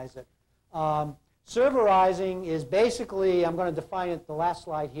recognize it. Serverizing is basically, I'm going to define it, the last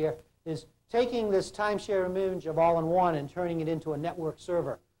slide here, is taking this timeshare image of All-in-One and turning it into a network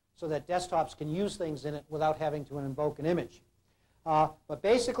server so that desktops can use things in it without having to invoke an image. But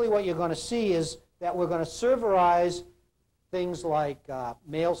basically what you're going to see is that we're going to serverize things like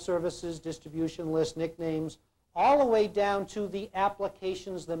mail services, distribution lists, nicknames, all the way down to the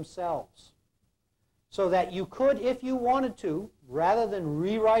applications themselves. So that you could, if you wanted to, rather than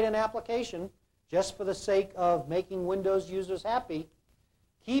rewrite an application just for the sake of making Windows users happy,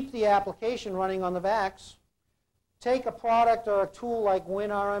 keep the application running on the VAX, take a product or a tool like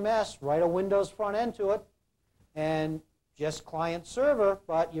WinRMS, write a Windows front end to it, and just client server,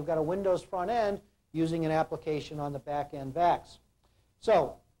 but you've got a Windows front end using an application on the back end VAX.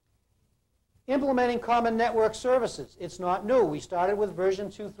 So, implementing common network services. It's not new. We started with version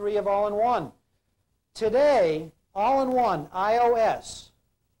 2.3 of All-in-One. Today, All-in-One iOS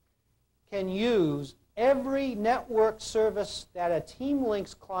can use every network service that a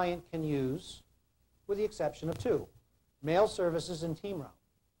Teamlinks client can use, with the exception of two, mail services and TeamRoute.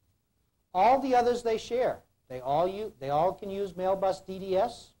 All the others they share. They all can use Mailbus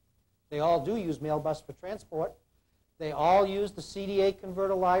DDS. They all do use Mailbus for transport. They all use the CD8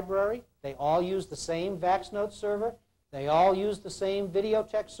 converter library. They all use the same VaxNote server. They all use the same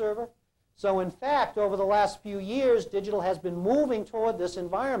Videotex server. So in fact, over the last few years, digital has been moving toward this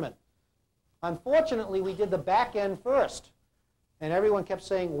environment. Unfortunately, we did the back end first. And everyone kept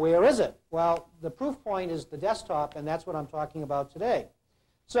saying, where is it? Well, the proof point is the desktop, and that's what I'm talking about today.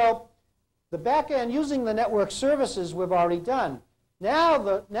 So the back end, using the network services, we've already done. Now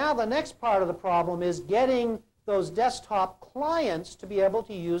the next part of the problem is getting those desktop clients to be able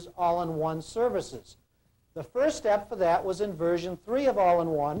to use All-in-One services. The first step for that was in version 3 of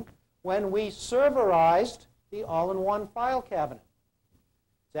All-in-One, when we serverized the All-in-One file cabinet.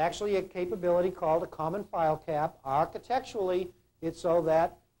 It's actually a capability called a common file cab. Architecturally, it's so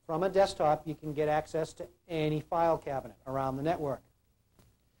that from a desktop you can get access to any file cabinet around the network.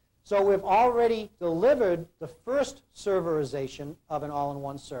 So we've already delivered the first serverization of an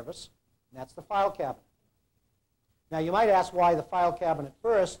All-in-One service, and that's the file cabinet. Now you might ask why the file cabinet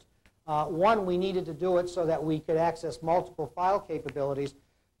first. One, we needed to do it so that we could access multiple file capabilities.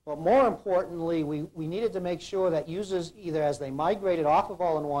 But more importantly, we needed to make sure that users, either as they migrated off of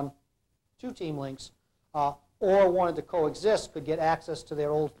All-in-One to Teamlinks or wanted to coexist, could get access to their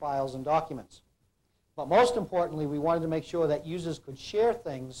old files and documents. But most importantly, we wanted to make sure that users could share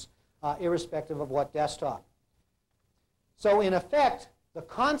things irrespective of what desktop. So in effect, the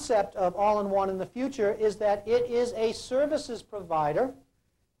concept of All-in-One in the future is that it is a services provider,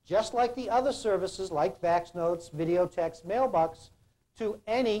 just like the other services like VaxNotes, Videotex, Mailbox, to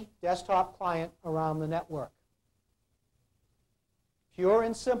any desktop client around the network. Pure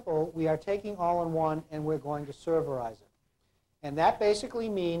and simple, we are taking All-in-One and we're going to serverize it. And that basically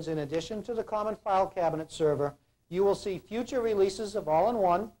means, in addition to the common file cabinet server, you will see future releases of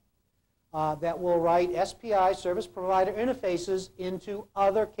All-in-One that will write SPI, service provider interfaces, into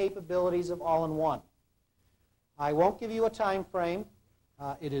other capabilities of All-in-One. I won't give you a time frame.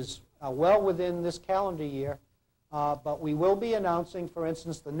 It is well within this calendar year. But we will be announcing, for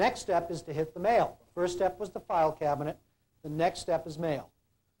instance, the next step is to hit the mail. The first step was the file cabinet. The next step is mail.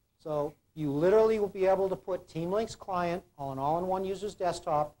 So you literally will be able to put Teamlinks client on an All-in-One user's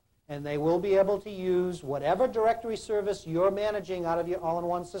desktop, and they will be able to use whatever directory service you're managing out of your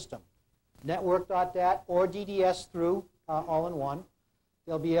All-in-One system, network.dat or DDS through All-in-One.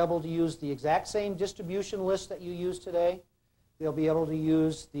 They'll be able to use the exact same distribution list that you use today. They'll be able to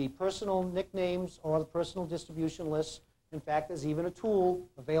use the personal nicknames or the personal distribution lists. In fact, there's even a tool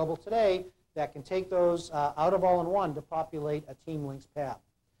available today that can take those out of All-in-One to populate a Teamlinks path.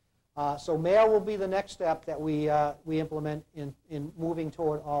 So mail will be the next step that we implement in moving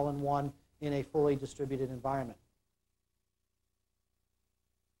toward All-in-One in a fully distributed environment.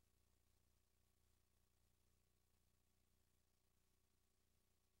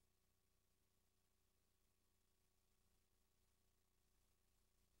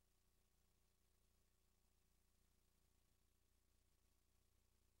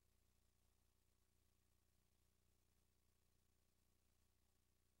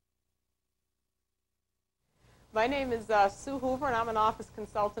 My name is Sue Hoover, and I'm an office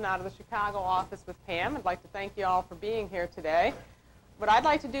consultant out of the Chicago office with Pam. I'd like to thank you all for being here today. What I'd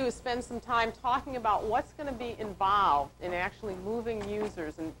like to do is spend some time talking about what's going to be involved in actually moving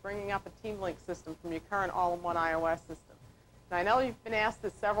users and bringing up a Teamlink system from your current All-in-One iOS system. Now, I know you've been asked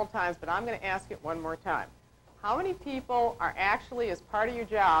this several times, but I'm going to ask it one more time. How many people are actually, as part of your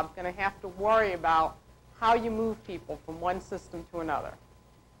job, going to have to worry about how you move people from one system to another?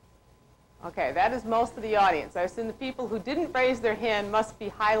 Okay, that is most of the audience. I assume the people who didn't raise their hand must be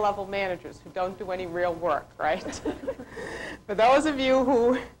high-level managers who don't do any real work, right? For those of you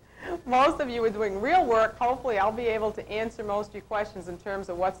who, most of you are doing real work, hopefully I'll be able to answer most of your questions in terms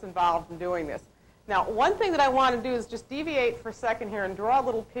of what's involved in doing this. Now, one thing that I want to do is just deviate for a second here and draw a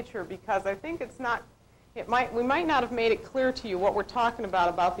little picture, because I think it's not, we might not have made it clear to you what we're talking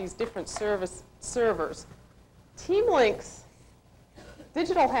about these different servers. Teamlinks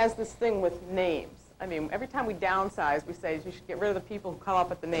Digital has this thing with names. I mean, every time we downsize, we say you should get rid of the people who come up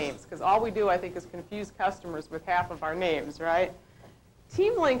with the names, because all we do, I think, is confuse customers with half of our names, right?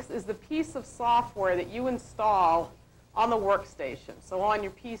 Teamlinks is the piece of software that you install on the workstation, so on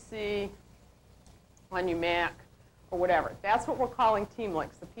your PC, on your Mac, or whatever. That's what we're calling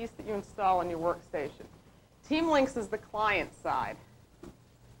Teamlinks, the piece that you install on your workstation. Teamlinks is the client side.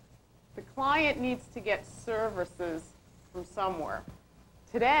 The client needs to get services from somewhere.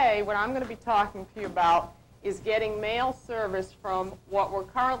 Today, what I'm going to be talking to you about is getting mail service from what we're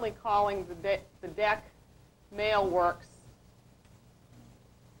currently calling the DEC MailWorks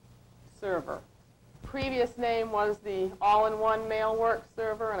server. Previous name was the ALL-IN-1 MailWorks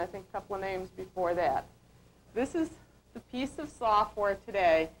server, and I think a couple of names before that. This is the piece of software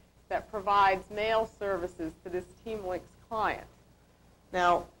today that provides mail services to this Teamlinks client.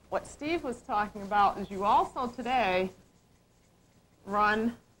 Now, what Steve was talking about is you also today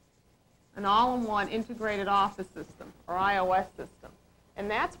run an all-in-one integrated office system, or iOS system. And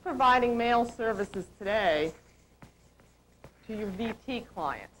that's providing mail services today to your VT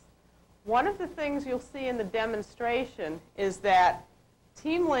clients. One of the things you'll see in the demonstration is that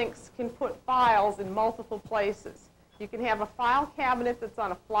Teamlinks can put files in multiple places. You can have a file cabinet that's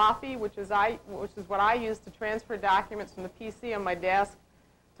on a floppy, which is what I use to transfer documents from the PC on my desk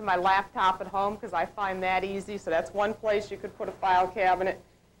to my laptop at home, because I find that easy. So that's one place you could put a file cabinet.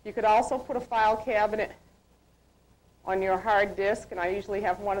 You could also put a file cabinet on your hard disk, and I usually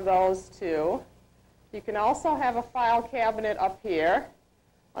have one of those too. You can also have a file cabinet up here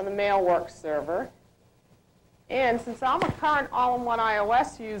on the MailWorks server. And since I'm a current all-in-one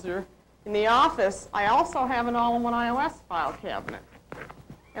iOS user in the office, I also have an all-in-one iOS file cabinet.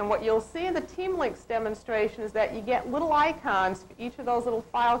 And what you'll see in the Teamlinks demonstration is that you get little icons for each of those little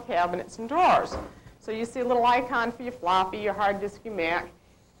file cabinets and drawers. So you see a little icon for your floppy, your hard disk, your Mac.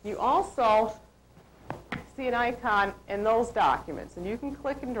 You also see an icon in those documents, and you can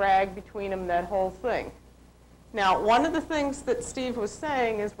click and drag between them, that whole thing. Now, one of the things that Steve was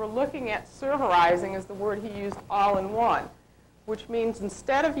saying is we're looking at serverizing, is the word he used, all-in-one, which means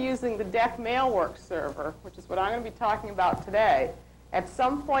instead of using the DEC MailWorks server, which is what I'm going to be talking about today, at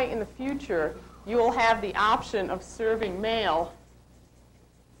some point in the future, you will have the option of serving mail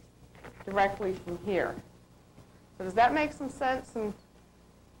directly from here. So does that make some sense and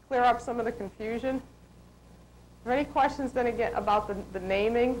clear up some of the confusion? Are there any questions then again about the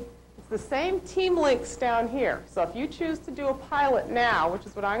naming? It's the same Teamlinks down here. So if you choose to do a pilot now, which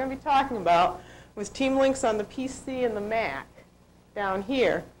is what I'm going to be talking about, with Teamlinks on the PC and the Mac down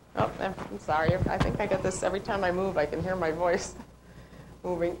here. Oh, I'm sorry. I think I get this every time I move. I can hear my voice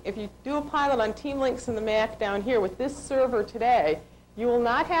moving. If you do a pilot on Teamlinks and the Mac down here with this server today, you will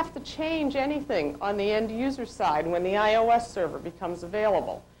not have to change anything on the end user side when the iOS server becomes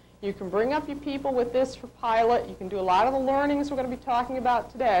available. You can bring up your people with this for pilot. You can do a lot of the learnings we're going to be talking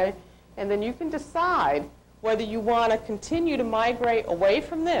about today, and then you can decide whether you want to continue to migrate away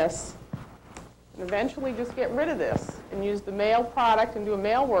from this and eventually just get rid of this and use the mail product and do a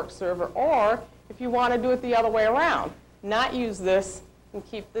MailWorks server, or if you want to do it the other way around, not use this and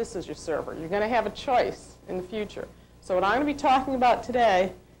keep this as your server. You're going to have a choice in the future. So what I'm going to be talking about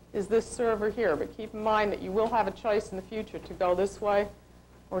today is this server here, but keep in mind that you will have a choice in the future to go this way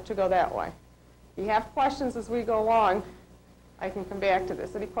or to go that way. If you have questions as we go along, I can come back to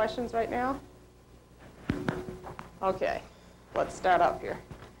this. Any questions right now? Okay, let's start up here.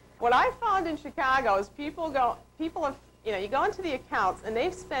 What I found in Chicago is you go into the accounts and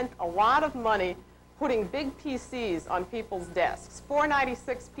they've spent a lot of money putting big PCs on people's desks.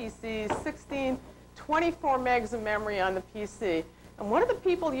 496 PCs, 16, 24 megs of memory on the PC. And what do the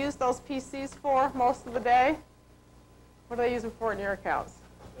people use those PCs for most of the day? What do they use them for in your accounts?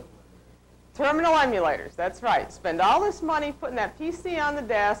 Terminal emulators, that's right. Spend all this money putting that PC on the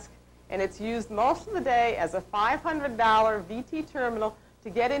desk, and it's used most of the day as a $500 VT terminal to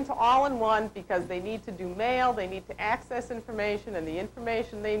get into all-in-one because they need to do mail, they need to access information, and the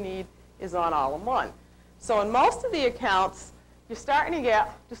information they need is on all-in-one. So in most of the accounts, you're starting to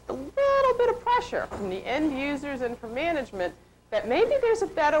get just a little bit of pressure from the end users and from management that maybe there's a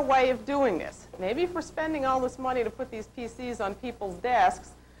better way of doing this. Maybe if we're spending all this money to put these PCs on people's desks,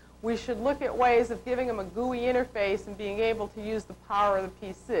 we should look at ways of giving them a GUI interface and being able to use the power of the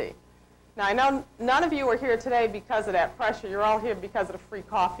PC. Now, I know none of you are here today because of that pressure. You're all here because of the free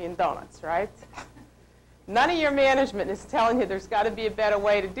coffee and donuts, right? None of your management is telling you there's got to be a better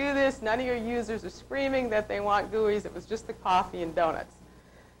way to do this. None of your users are screaming that they want GUIs. It was just the coffee and donuts.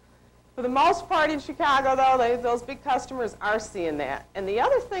 For the most part in Chicago, though, those big customers are seeing that. And the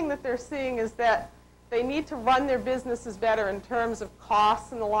other thing that they're seeing is that they need to run their businesses better in terms of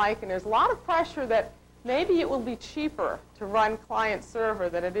costs and the like. And there's a lot of pressure that maybe it will be cheaper to run client-server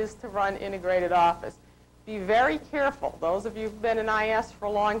than it is to run integrated Office. Be very careful. Those of you who've been in IS for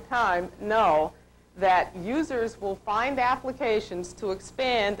a long time know that users will find applications to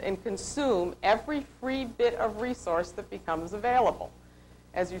expand and consume every free bit of resource that becomes available.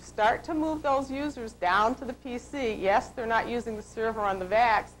 As you start to move those users down to the PC, yes, they're not using the server on the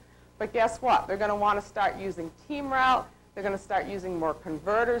VAX, but guess what? They're going to want to start using TeamRoute. They're going to start using more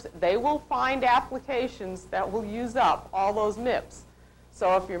converters. They will find applications that will use up all those MIPS.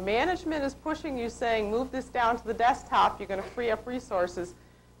 So if your management is pushing you saying, move this down to the desktop, you're going to free up resources,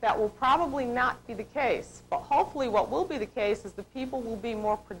 that will probably not be the case. But hopefully what will be the case is the people will be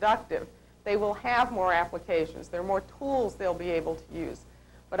more productive. They will have more applications. There are more tools they'll be able to use.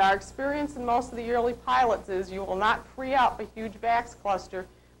 But our experience in most of the early pilots is you will not free up a huge VAX cluster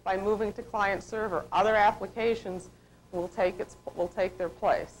by moving to client-server. Other applications will take their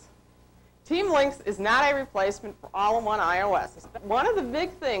place. Teamlinks is not a replacement for all-in-one iOS. One of the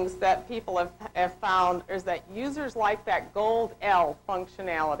big things that people have found is that users like that gold L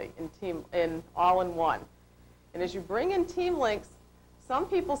functionality in all-in-one. And as you bring in Teamlinks, some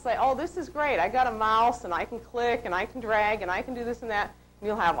people say, oh, this is great. I got a mouse, and I can click, and I can drag, and I can do this and that. And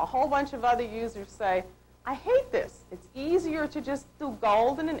you'll have a whole bunch of other users say, I hate this. It's easier to just do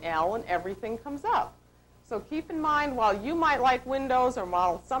gold and an L, and everything comes up. So keep in mind, while you might like Windows, or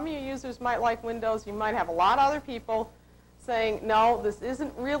while some of your users might like Windows, you might have a lot of other people saying, no, this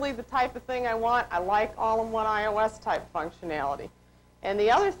isn't really the type of thing I want. I like all-in-one iOS type functionality. And the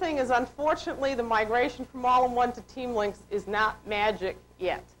other thing is, unfortunately, the migration from all-in-one to Teamlinks is not magic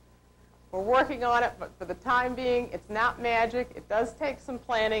yet. We're working on it, but for the time being, it's not magic. It does take some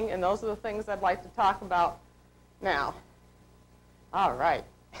planning, and those are the things I'd like to talk about now. All right.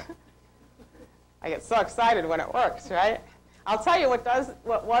 I get so excited when it works, right? I'll tell you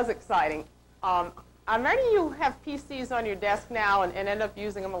what was exciting. Many of you have PCs on your desk now and end up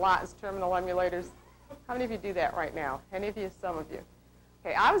using them a lot as terminal emulators. How many of you do that right now? Any of you? Some of you.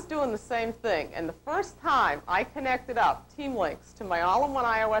 Okay, I was doing the same thing, and the first time I connected up Teamlinks to my all-in-one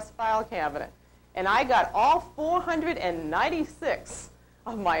iOS file cabinet, and I got all 496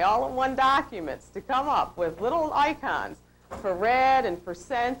 of my all-in-one documents to come up with little icons for read and for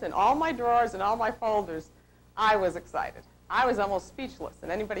sent and all my drawers and all my folders, I was excited. I was almost speechless,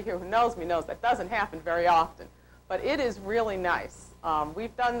 and anybody here who knows me knows that doesn't happen very often. But it is really nice.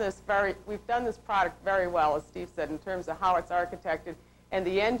 We've done this product very well, as Steve said, in terms of how it's architected. And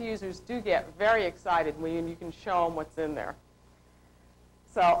the end users do get very excited when you can show them what's in there.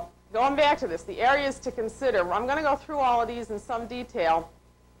 So going back to this, the areas to consider. I'm going to go through all of these in some detail.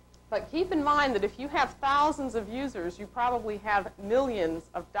 But keep in mind that if you have thousands of users, you probably have millions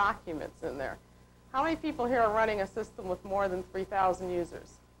of documents in there. How many people here are running a system with more than 3,000 users?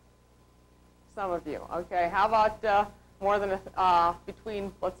 Some of you. Okay. How about more than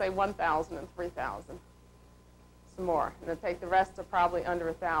between, let's say, 1,000 and 3,000? Some more. And then take the rest to probably under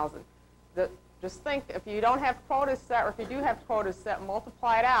 1,000. Just think, if you don't have quotas set, or if you do have quotas set,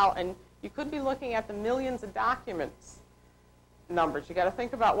 multiply it out, and you could be looking at the millions of documents numbers. You got to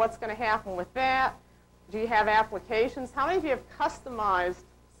think about what's going to happen with that. Do you have applications? How many of you have customized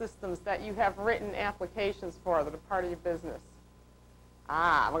systems that you have written applications for that are part of your business?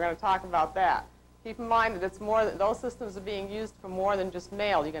 We're going to talk about that. Keep in mind that it's more that those systems are being used for more than just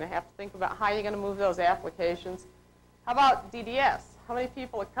mail. You're going to have to think about how you're going to move those applications. How about DDS? How many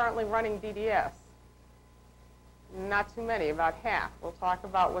people are currently running DDS? Not too many, about half. We'll talk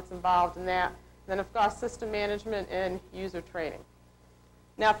about what's involved in that. Then, of course, system management and user training.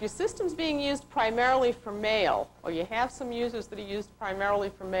 Now, if your system's being used primarily for mail, or you have some users that are used primarily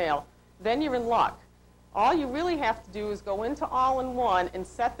for mail, then you're in luck. All you really have to do is go into all-in-one and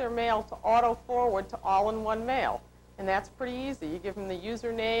set their mail to auto-forward to all-in-one mail. And that's pretty easy. You give them the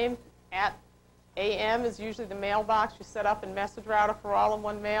username. @AM is usually the mailbox you set up in Message Router for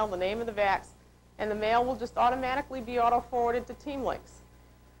all-in-one mail, the name of the VAX, and the mail will just automatically be auto-forwarded to Teamlinks.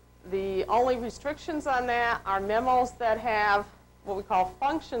 The only restrictions on that are memos that have what we call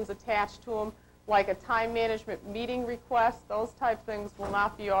functions attached to them, like a time management meeting request. Those type things will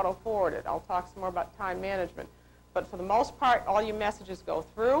not be auto-forwarded. I'll talk some more about time management. But for the most part, all your messages go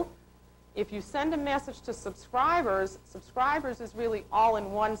through. If you send a message to subscribers, subscribers is really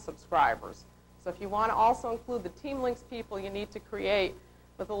all-in-one subscribers. So if you want to also include the Teamlinks people, you need to create,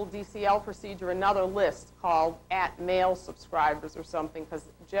 with a little DCL procedure, another list called @mail subscribers or something, because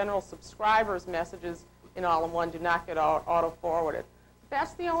general subscribers messages in all-in-one do not get auto-forwarded.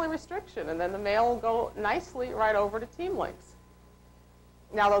 That's the only restriction, and then the mail will go nicely right over to Teamlinks.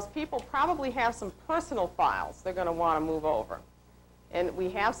 Now, those people probably have some personal files they're going to want to move over. And we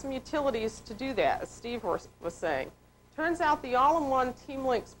have some utilities to do that, as Steve was saying. Turns out the all-in-one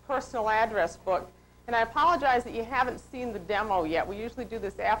Teamlinks personal address book, and I apologize that you haven't seen the demo yet. We usually do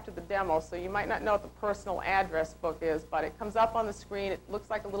this after the demo, so you might not know what the personal address book is, but it comes up on the screen. It looks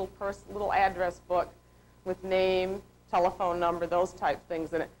like a little address book with name, telephone number, those type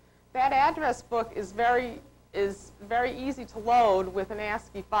things in it. That address book is very easy to load with an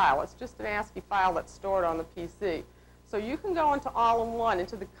ASCII file. It's just an ASCII file that's stored on the PC. So you can go into all-in-one,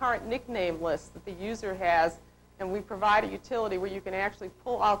 into the current nickname list that the user has, and we provide a utility where you can actually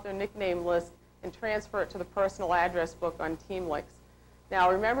pull out their nickname list and transfer it to the personal address book on Teamlinks.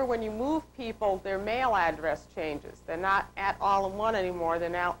 Now remember, when you move people, their mail address changes. They're not at all-in-one anymore, they're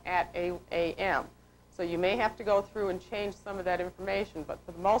now at AAM. So you may have to go through and change some of that information, but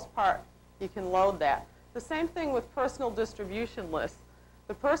for the most part, you can load that. The same thing with personal distribution lists.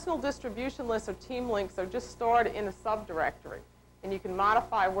 The personal distribution lists or Teamlinks are just stored in a subdirectory, and you can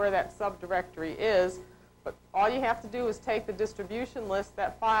modify where that subdirectory is, but all you have to do is take the distribution list,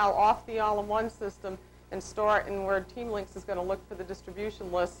 that file, off the all-in-one system and store it in where Teamlinks is going to look for the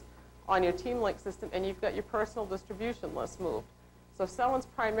distribution list on your Teamlinks system, and you've got your personal distribution list moved. So if someone's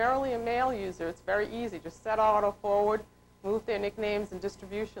primarily a mail user, it's very easy. Just set auto-forward, move their nicknames and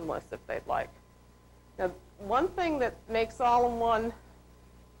distribution lists if they'd like. Now, one thing that makes all-in-one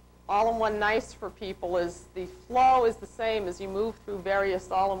nice for people is the flow is the same as you move through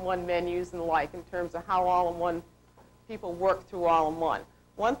various all-in-one menus and the like, in terms of how all-in-one people work through all-in-one.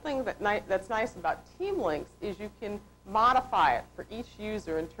 One thing that's nice about Teamlinks is you can modify it for each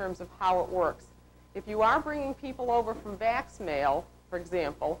user in terms of how it works. If you are bringing people over from VaxMail, for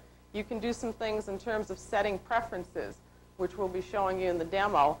example, you can do some things in terms of setting preferences, which we'll be showing you in the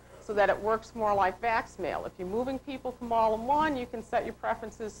demo, so that it works more like VaxMail. If you're moving people from all-in-one, you can set your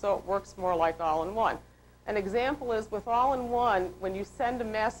preferences so it works more like all-in-one. An example is with all-in-one, when you send a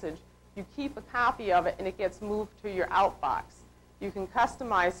message, you keep a copy of it and it gets moved to your outbox. You can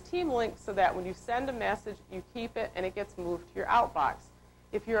customize Teamlinks so that when you send a message, you keep it and it gets moved to your outbox.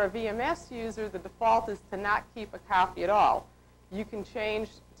 If you're a VMS user, the default is to not keep a copy at all. You can change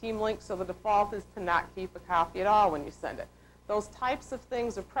Teamlinks so the default is to not keep a copy at all when you send it. Those types of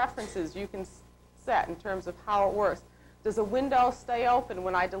things or preferences you can set in terms of how it works. Does a window stay open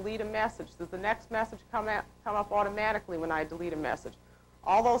when I delete a message? Does the next message come up automatically when I delete a message?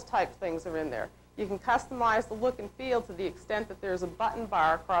 All those type things are in there. You can customize the look and feel to the extent that there's a button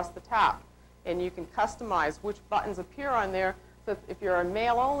bar across the top, and you can customize which buttons appear on there. So if you're a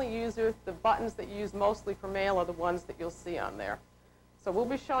mail-only user, the buttons that you use mostly for mail are the ones that you'll see on there. So we'll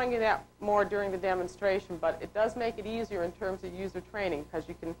be showing you that more during the demonstration, but it does make it easier in terms of user training because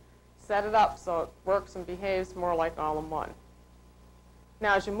you can set it up so it works and behaves more like all-in-one.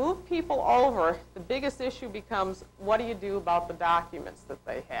 Now, as you move people over, the biggest issue becomes, what do you do about the documents that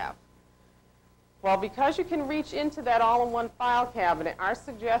they have? Well, because you can reach into that all-in-one file cabinet, our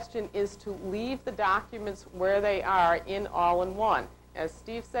suggestion is to leave the documents where they are in all-in-one. As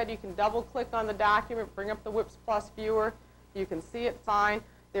Steve said, you can double-click on the document, bring up the WIPS Plus viewer. You can see it fine.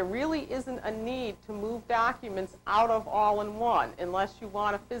 There really isn't a need to move documents out of all-in-one unless you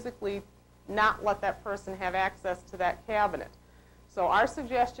want to physically not let that person have access to that cabinet. So our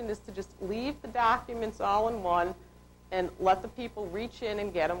suggestion is to just leave the documents all-in-one and let the people reach in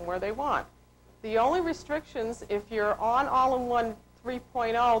and get them where they want. The only restrictions, if you're on all-in-one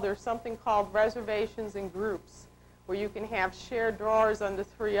 3.0, there's something called reservations and groups, where you can have shared drawers under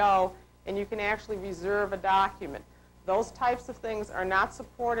 3.0 and you can actually reserve a document. Those types of things are not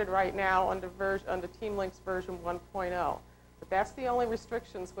supported right now under Teamlinks version 1.0. But that's the only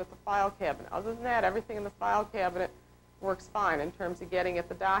restrictions with the file cabinet. Other than that, everything in the file cabinet works fine in terms of getting at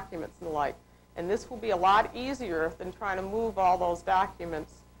the documents and the like. And this will be a lot easier than trying to move all those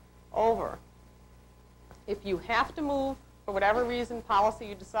documents over. If you have to move, for whatever reason, policy,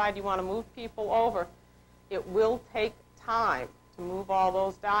 you decide you want to move people over, it will take time to move all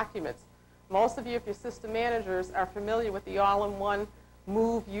those documents. Most of you, if you're system managers, are familiar with the all-in-one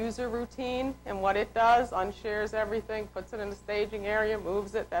move user routine, and what it does, unshares everything, puts it in a staging area,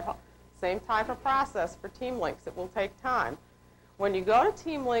 moves it, that same type of process for Teamlinks. It will take time. When you go to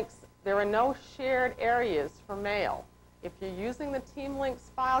Teamlinks, there are no shared areas for mail. If you're using the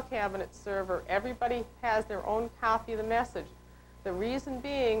Teamlinks file cabinet server, everybody has their own copy of the message. The reason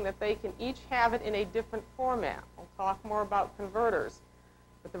being that they can each have it in a different format. We'll talk more about converters.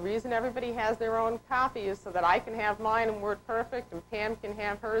 But the reason everybody has their own copy is so that I can have mine in WordPerfect, and Pam can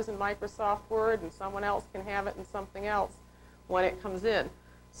have hers in Microsoft Word, and someone else can have it in something else when it comes in.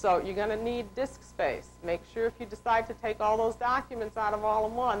 So you're going to need disk space. Make sure if you decide to take all those documents out of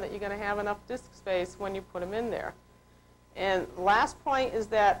All-in-One that you're going to have enough disk space when you put them in there. And the last point is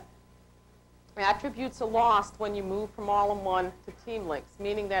that attributes are lost when you move from All-in-One to Teamlinks,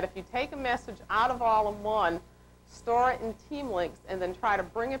 meaning that if you take a message out of All-in-One, store it in Teamlinks, and then try to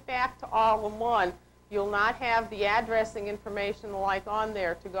bring it back to All-in-One, you'll not have the addressing information like on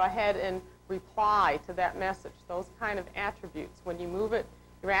there to go ahead and reply to that message. Those kind of attributes. When you move it,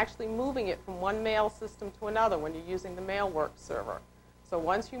 you're actually moving it from one mail system to another when you're using the MailWorks server. So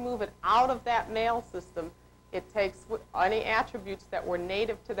once you move it out of that mail system, it takes any attributes that were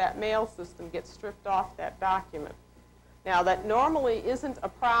native to that mail system get stripped off that document. Now, that normally isn't a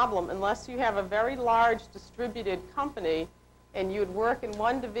problem unless you have a very large distributed company and you'd work in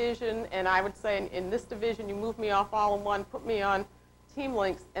one division, and I would say in this division you move me off All-in-One, put me on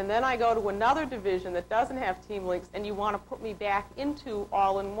Teamlinks, and then I go to another division that doesn't have Teamlinks and you want to put me back into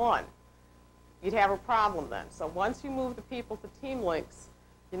All-in-One. You'd have a problem then. So once you move the people to Teamlinks,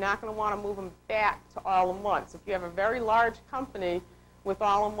 you're not going to want to move them back to All-in-One. So if you have a very large company with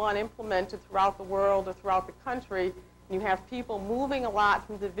All-in-One implemented throughout the world or throughout the country, you have people moving a lot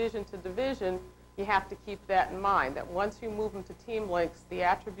from division to division, you have to keep that in mind, that once you move them to Teamlinks, the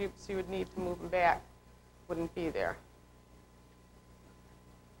attributes you would need to move them back wouldn't be there.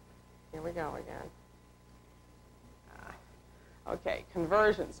 Here we go again. Okay,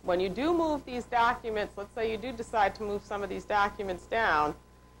 conversions. When you do move these documents, let's say you do decide to move some of these documents down,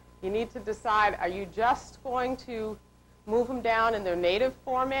 you need to decide, are you just going to move them down in their native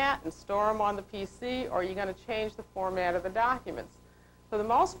format and store them on the PC, or are you going to change the format of the documents? For the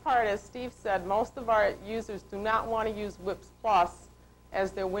most part, as Steve said, most of our users do not want to use WIPS Plus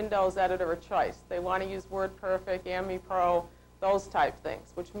as their Windows editor of choice. They want to use WordPerfect, AmiPro, those type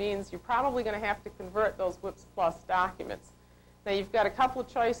things, which means you're probably going to have to convert those WIPS Plus documents. Now, you've got a couple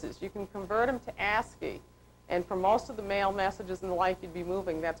of choices. You can convert them to ASCII, and for most of the mail messages and the like you'd be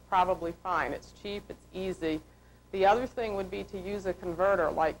moving, that's probably fine. It's cheap, it's easy. The other thing would be to use a converter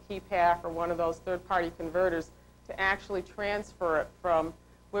like KeyPack or one of those third-party converters to actually transfer it from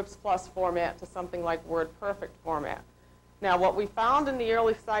WIPS Plus format to something like WordPerfect format. Now, what we found in the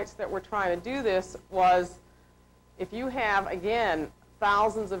early sites that were trying to do this was if you have, again,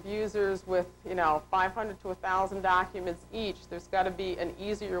 thousands of users with 500 to 1,000 documents each, there's got to be an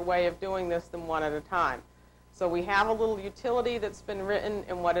easier way of doing this than one at a time. So we have a little utility that's been written,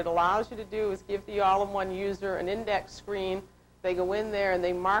 and what it allows you to do is give the All-in-One user an index screen. They go in there and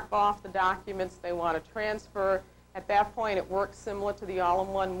they mark off the documents they want to transfer. At that point, it works similar to the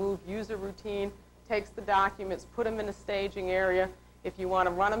All-in-One move user routine. Takes the documents, put them in a staging area. If you want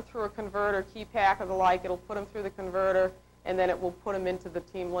to run them through a converter, KeyPack or the like, it'll put them through the converter, and then it will put them into the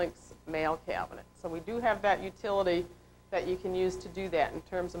Teamlinks mail cabinet. So we do have that utility that you can use to do that in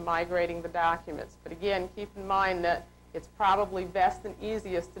terms of migrating the documents. But again, keep in mind that it's probably best and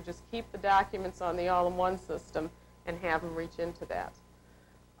easiest to just keep the documents on the All-in-One system and have them reach into that.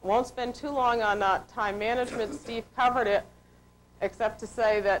 I won't spend too long on time management. Steve covered it, except to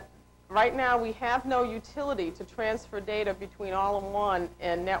say that right now we have no utility to transfer data between All-in-One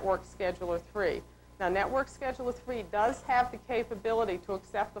and Network Scheduler 3. Now, Network Scheduler 3 does have the capability to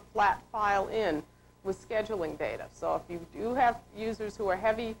accept the flat file in with scheduling data. So if you do have users who are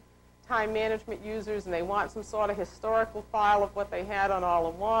heavy time management users and they want some sort of historical file of what they had on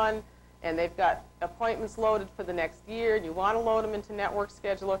All-in-One, and they've got appointments loaded for the next year, and you want to load them into Network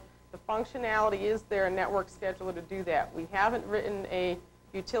Scheduler, the functionality is there in Network Scheduler to do that. We haven't written a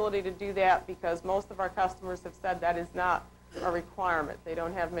utility to do that because most of our customers have said that is not a requirement. They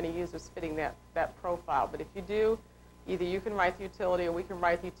don't have many users fitting that profile. But if you do, either you can write the utility or we can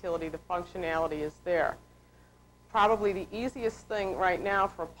write the utility. The functionality is there. Probably the easiest thing right now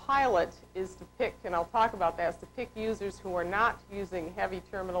for a pilot is to pick, and I'll talk about that, is to pick users who are not using heavy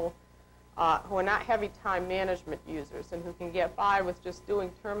terminal, who are not heavy time management users and who can get by with just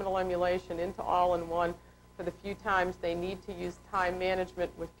doing terminal emulation into All-in-One for the few times they need to use time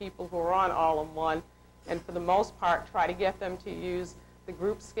management with people who are on All-in-One, and for the most part try to get them to use the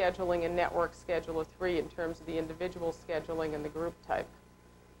group scheduling and network scheduler 3 in terms of the individual scheduling and the group type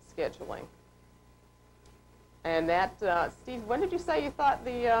scheduling. And that, Steve, when did you say you thought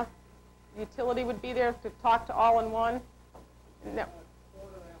the utility would be there to talk to all-in-one? No.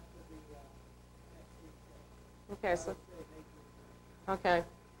 Okay, so, okay.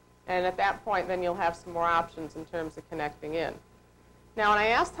 And at that point, then you'll have some more options in terms of connecting in. Now, when I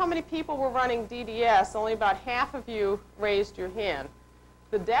asked how many people were running DDS, only about half of you raised your hand.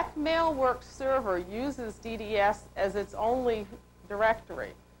 The DEC Mailwork server uses DDS as its only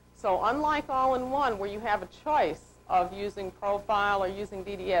directory. So unlike all-in-one, where you have a choice of using Profile or using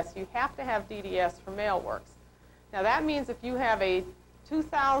DDS, you have to have DDS for Mailworks. Now, that means if you have a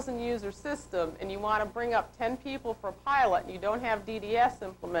 2,000 user system and you want to bring up 10 people for a pilot and you don't have DDS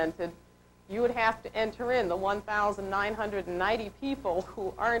implemented, you would have to enter in the 1,990 people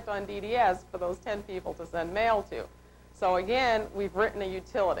who aren't on DDS for those 10 people to send mail to. So again, we've written a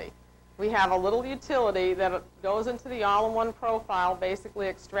utility. We have a little utility that goes into the all-in-one profile, basically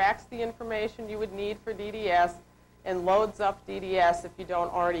extracts the information you would need for DDS and loads up DDS if you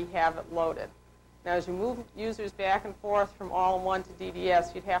don't already have it loaded. Now, as you move users back and forth from all-in-one to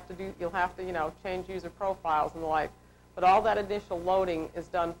DDS, you'll have to change user profiles and the like. But all that initial loading is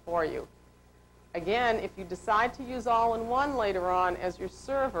done for you. Again, if you decide to use all-in-one later on as your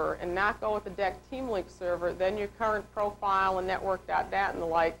server and not go with the DEC Teamlinks server, then your current profile and network.dat and the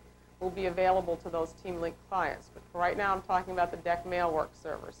like will be available to those Teamlink clients. But for right now, I'm talking about the DEC Mailwork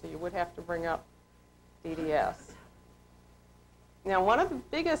server, so you would have to bring up DDS. Now, one of the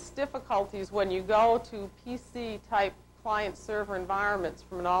biggest difficulties when you go to PC-type client-server environments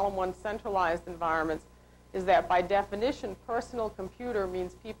from an all-in-one centralized environments is that, by definition, personal computer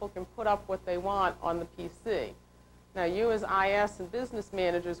means people can put up what they want on the PC. Now, you as IS and business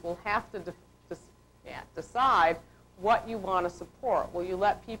managers will have to decide what you want to support. Will you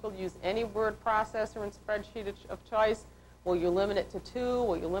let people use any word processor and spreadsheet of choice? Will you limit it to 2?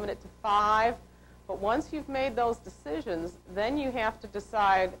 Will you limit it to 5? But once you've made those decisions, then you have to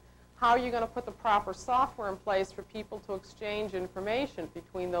decide how you're going to put the proper software in place for people to exchange information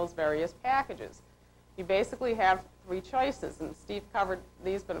between those various packages. You basically have 3 choices, and Steve covered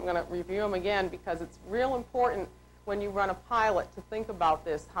these, but I'm going to review them again because it's real important when you run a pilot to think about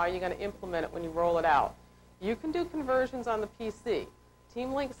this, how you're going to implement it when you roll it out. You can do conversions on the PC.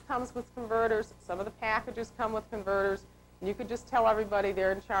 Teamlinks comes with converters. Some of the packages come with converters. And you could just tell everybody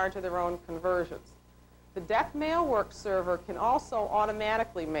they're in charge of their own conversions. The DEC Mailwork server can also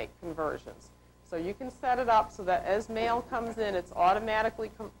automatically make conversions. So you can set it up so that as mail comes in, it's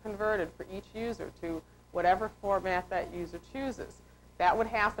automatically converted for each user to whatever format that user chooses. That would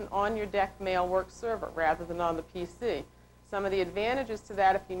happen on your DEC Mailwork server rather than on the PC. Some of the advantages to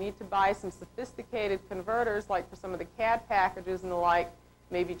that, if you need to buy some sophisticated converters, like for some of the CAD packages and the like,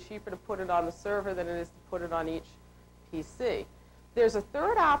 it may be cheaper to put it on the server than it is to put it on each PC. There's a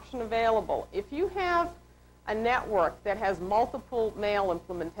third option available. If you have a network that has multiple mail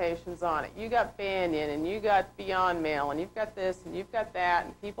implementations on it, you got Banyan and you got Beyond Mail and you've got this and you've got that,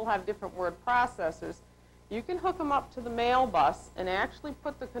 and people have different word processors, you can hook them up to the mail bus and actually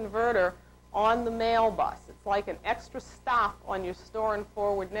put the converter on the mail bus. It's like an extra stop on your store and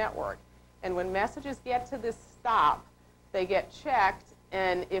forward network. And when messages get to this stop, they get checked,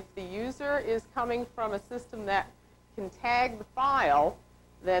 and if the user is coming from a system that can tag the file,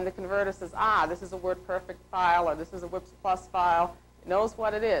 then the converter says, this is a WordPerfect file, or this is a WIPS Plus file. It knows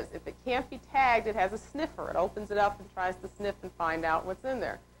what it is. If it can't be tagged, it has a sniffer. It opens it up and tries to sniff and find out what's in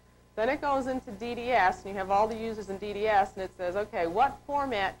there. Then it goes into DDS, and you have all the users in DDS, and it says, okay, what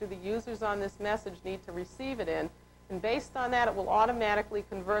format do the users on this message need to receive it in? And based on that, it will automatically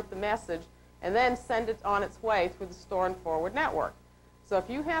convert the message and then send it on its way through the store and forward network. So if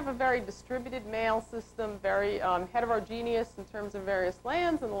you have a very distributed mail system, very heterogeneous in terms of various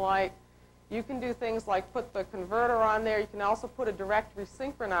lands and the like, you can do things like put the converter on there. You can also put a directory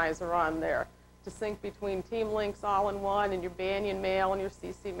synchronizer on there to sync between Teamlinks all-in-one and your Banyan mail and your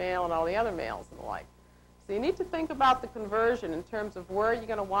CC mail and all the other mails and the like. So you need to think about the conversion in terms of where you're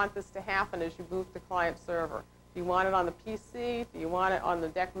going to want this to happen as you move to client server. Do you want it on the PC? Do you want it on the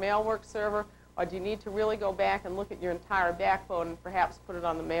DEC Mailwork server? Or do you need to really go back and look at your entire backbone and perhaps put it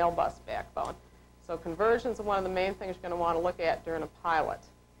on the mail bus backbone? So conversions are one of the main things you're going to want to look at during a pilot.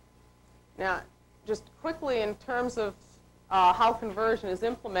 Now, just quickly in terms of how conversion is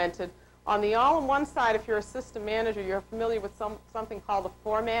implemented, on the all-in-one side, if you're a system manager, you're familiar with something called a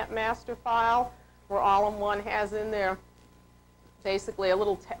format master file, where all-in-one has in there basically a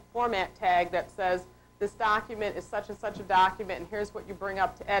little format tag that says this document is such and such a document, and here's what you bring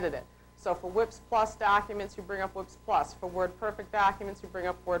up to edit it. So for WIPS Plus documents, you bring up WIPS Plus. For WordPerfect documents, you bring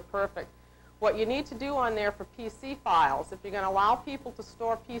up WordPerfect. What you need to do on there for PC files, if you're going to allow people to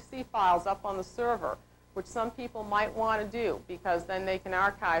store PC files up on the server, which some people might want to do because then they can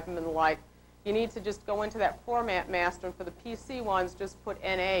archive them and the like, you need to just go into that format master, and for the PC ones, just put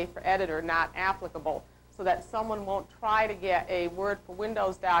NA for editor, not applicable, so that someone won't try to get a Word for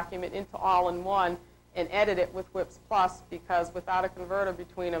Windows document into All-in-One and edit it with WIPS Plus, because without a converter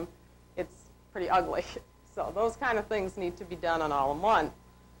between them, it's pretty ugly. So those kind of things need to be done on All-in-One.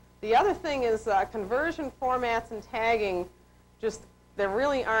 The other thing is conversion formats and tagging, just there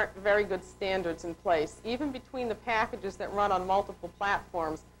really aren't very good standards in place. Even between the packages that run on multiple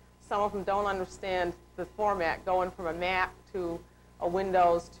platforms, some of them don't understand the format going from a Mac to a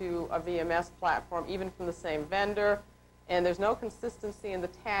Windows to a VMS platform, even from the same vendor, and there's no consistency in the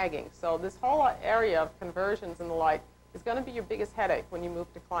tagging. So this whole area of conversions and the like is going to be your biggest headache when you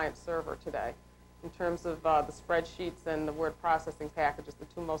move to client-server today, in terms of the spreadsheets and the word processing packages, the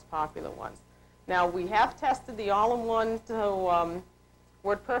two most popular ones. Now, we have tested the All-in-One to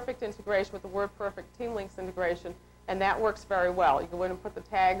WordPerfect integration with the WordPerfect Teamlinks integration, and that works very well. You go in and put the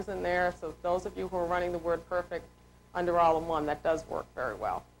tags in there, so those of you who are running the WordPerfect under All-in-One, that does work very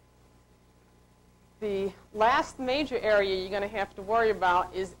well. The last major area you're going to have to worry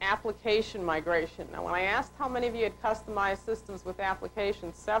about is application migration. Now, when I asked how many of you had customized systems with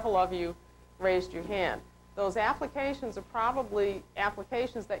applications, several of you raised your hand. Those applications are probably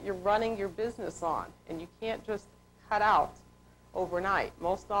applications that you're running your business on, and you can't just cut out overnight.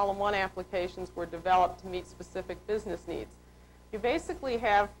 Most All-in-One applications were developed to meet specific business needs. You basically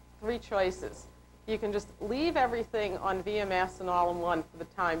have three choices. You can just leave everything on VMS and All-in-One for the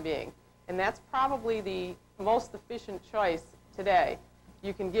time being, and that's probably the most efficient choice today.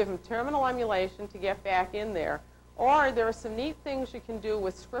 You can give them terminal emulation to get back in there, or there are some neat things you can do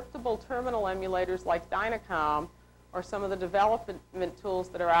with scriptable terminal emulators like Dynacom, or some of the development tools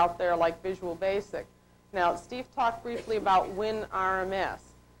that are out there like Visual Basic. Now, Steve talked briefly about WinRMS.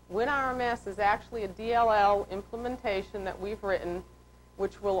 WinRMS is actually a DLL implementation that we've written,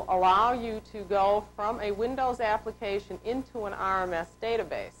 which will allow you to go from a Windows application into an RMS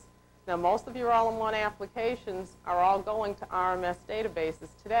database. Now, most of your All-in-One applications are all going to RMS databases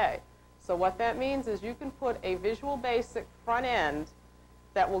today. So what that means is you can put a Visual Basic front end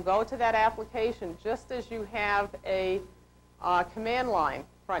that will go to that application just as you have a command line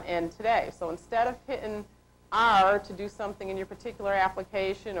front end today. So instead of hitting R to do something in your particular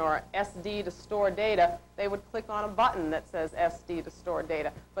application or SD to store data, they would click on a button that says SD to store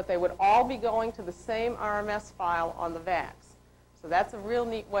data. But they would all be going to the same RMS file on the VAX. So that's a real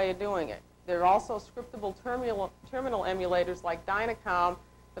neat way of doing it. There are also scriptable terminal emulators like Dynacom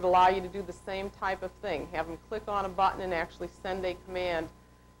that allow you to do the same type of thing. Have them click on a button and actually send a command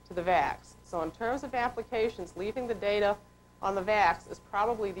to the VAX. So in terms of applications, leaving the data on the VAX is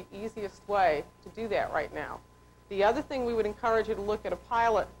probably the easiest way to do that right now. The other thing we would encourage you to look at a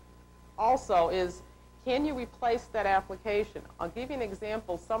pilot also is, can you replace that application? I'll give you an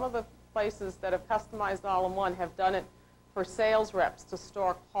example. Some of the places that have customized All-in-One have done it for sales reps to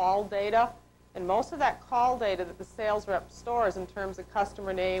store call data. And most of that call data that the sales rep stores in terms of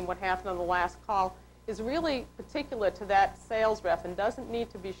customer name, what happened on the last call, is really particular to that sales rep and doesn't need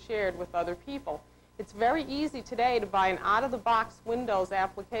to be shared with other people. It's very easy today to buy an out-of-the-box Windows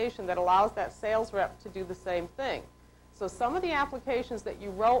application that allows that sales rep to do the same thing. So some of the applications that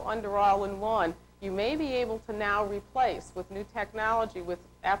you wrote under All-in-One, you may be able to now replace with new technology with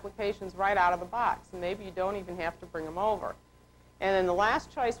applications right out of the box. And maybe you don't even have to bring them over. And then the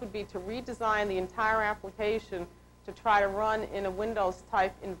last choice would be to redesign the entire application to try to run in a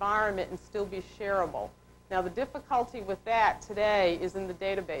Windows-type environment and still be shareable. Now, the difficulty with that today is in the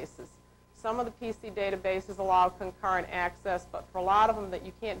databases. Some of the PC databases allow concurrent access, but for a lot of them that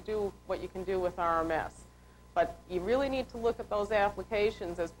you can't do what you can do with RMS. But you really need to look at those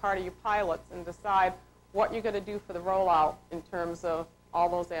applications as part of your pilots and decide what you're going to do for the rollout in terms of all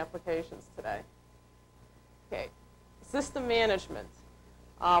those applications today. Okay, system management.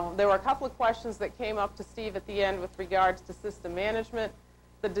 There were a couple of questions that came up to Steve at the end with regards to system management.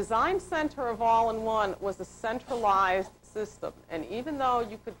 The design center of All-in-One was a centralized system, and even though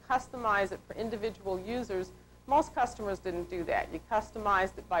you could customize it for individual users, most customers didn't do that. You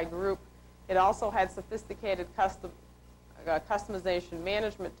customized it by group. It also had sophisticated customization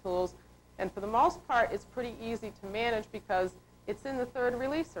management tools, and for the most part, it's pretty easy to manage because it's in the third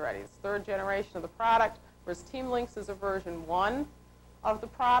release already. It's third generation of the product, whereas Teamlinks is a version 1 of the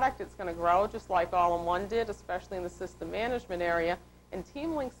product. It's going to grow just like All-in-One did, especially in the system management area. And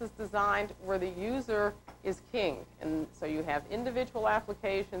Teamlinks is designed where the user is king. And so you have individual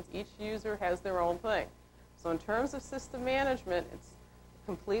applications. Each user has their own thing. So in terms of system management, it's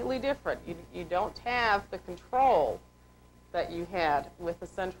completely different. You don't have the control that you had with a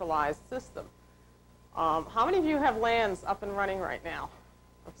centralized system. How many of you have LANs up and running right now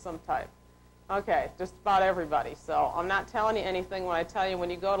of some type? Okay, just about everybody. So I'm not telling you anything when I tell you when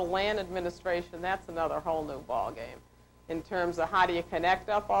you go to LAN administration, that's another whole new ball game in terms of how do you connect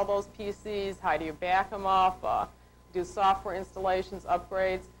up all those PCs, how do you back them up, do software installations,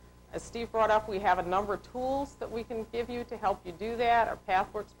 upgrades. As Steve brought up, we have a number of tools that we can give you to help you do that. Our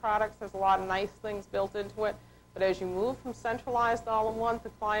PathWorks products has a lot of nice things built into it. But as you move from centralized all-in-one to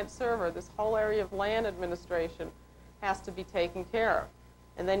client-server, this whole area of LAN administration has to be taken care of.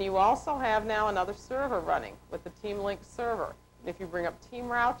 And then you also have now another server running with the Teamlinks server. And if you bring up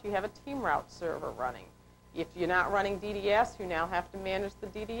TeamRoute, you have a TeamRoute server running. If you're not running DDS, you now have to manage the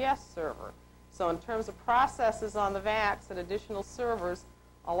DDS server. So in terms of processes on the VACs and additional servers,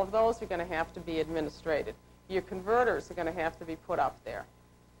 all of those are going to have to be administrated. Your converters are going to have to be put up there.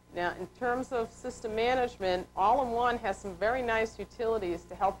 Now, in terms of system management, All-in-One has some very nice utilities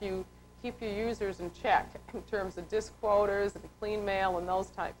to help you keep your users in check in terms of disk quotas and clean mail and those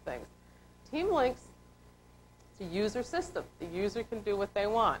type things. Teamlinks is a user system. The user can do what they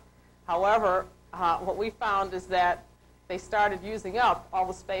want. However, what we found is that they started using up all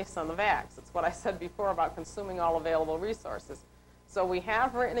the space on the VACs. It's what I said before about consuming all available resources. So we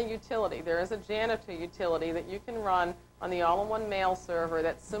have written a utility. There is a janitor utility that you can run on the all-in-one mail server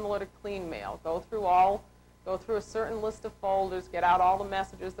that's similar to clean mail. Go through a certain list of folders, get out all the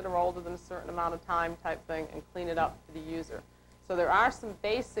messages that are older than a certain amount of time type thing, and clean it up for the user. So there are some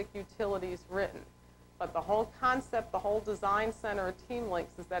basic utilities written. But the whole concept, the whole design center of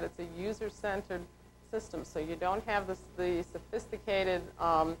Teamlinks is that it's a user-centered system. So you don't have the sophisticated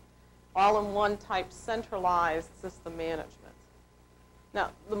all-in-one type centralized system management.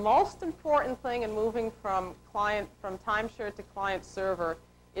 Now, the most important thing in moving from timeshare to client server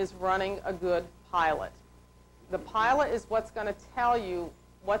is running a good pilot. The pilot is what's going to tell you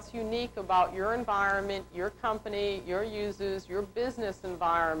what's unique about your environment, your company, your users, your business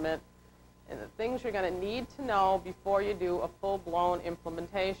environment, and the things you're going to need to know before you do a full-blown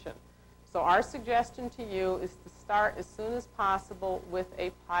implementation. So our suggestion to you is to start as soon as possible with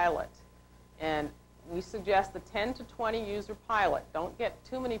a pilot. And we suggest a 10 to 20 user pilot. Don't get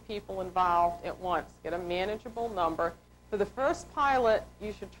too many people involved at once. Get a manageable number. For the first pilot,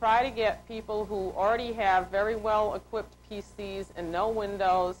 you should try to get people who already have very well-equipped PCs and know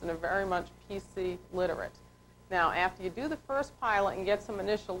Windows and are very much PC literate. Now, after you do the first pilot and get some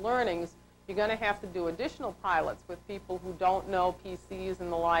initial learnings, you're going to have to do additional pilots with people who don't know PCs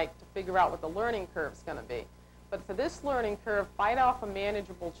and the like to figure out what the learning curve is going to be. But for this learning curve, fight off a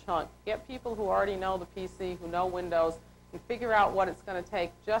manageable chunk. Get people who already know the PC, who know Windows, and figure out what it's going to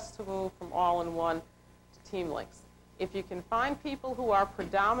take just to move from all-in-one to Teamlinks. If you can find people who are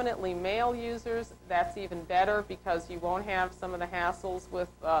predominantly mail users, that's even better because you won't have some of the hassles with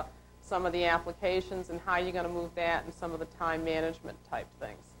some of the applications and how you're going to move that and some of the time management type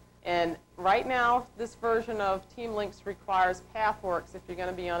things. And right now, this version of Teamlinks requires PathWorks if you're going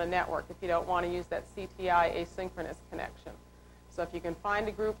to be on a network, if you don't want to use that CTI asynchronous connection. So if you can find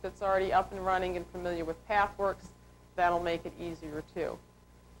a group that's already up and running and familiar with PathWorks, that'll make it easier too.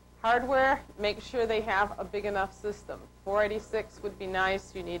 Hardware, make sure they have a big enough system. 486 would be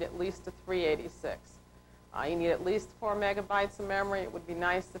nice. You need at least a 386. You need at least 4 megabytes of memory. It would be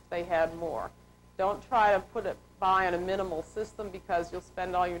nice if they had more. Don't try to buy on a minimal system because you'll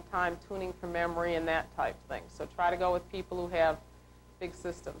spend all your time tuning for memory and that type thing. So try to go with people who have big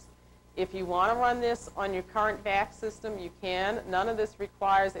systems. If you want to run this on your current VAC system, you can. None of this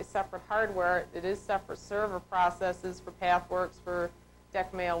requires a separate hardware. It is separate server processes for PathWorks, for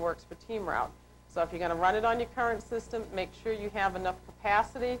DeckMailWorks, for TeamRoute. So if you're going to run it on your current system, make sure you have enough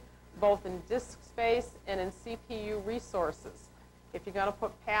capacity, both in disk space and in CPU resources. If you're going to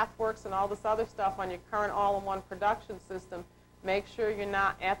put PathWorks and all this other stuff on your current all-in-one production system, make sure you're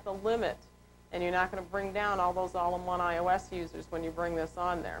not at the limit and you're not going to bring down all those all-in-one iOS users when you bring this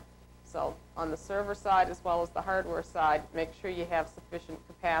on there. So on the server side as well as the hardware side, make sure you have sufficient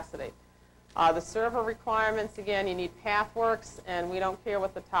capacity. The server requirements, again, you need PathWorks, and we don't care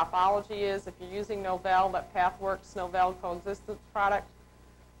what the topology is. If you're using Novell, that PathWorks Novell coexistence product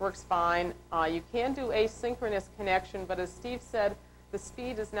works fine. You can do asynchronous connection, but as Steve said, the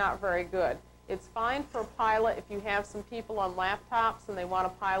speed is not very good. It's fine for a pilot if you have some people on laptops and they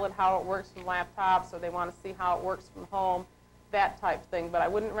want to pilot how it works from laptops, or they want to see how it works from home, that type thing. But I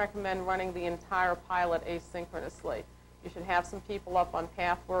wouldn't recommend running the entire pilot asynchronously. You should have some people up on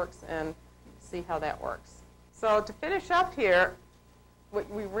PathWorks and see how that works. So to finish up here, what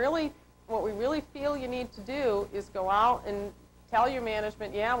we really feel you need to do is go out and tell your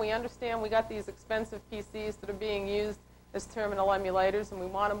management, yeah, we understand we got these expensive PCs that are being used as terminal emulators, and we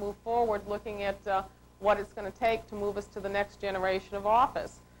want to move forward looking at what it's going to take to move us to the next generation of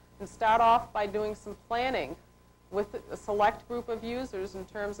Office. And start off by doing some planning with a select group of users in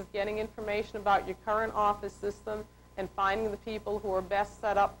terms of getting information about your current Office system and finding the people who are best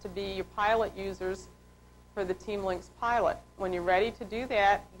set up to be your pilot users for the Teamlinks pilot. When you're ready to do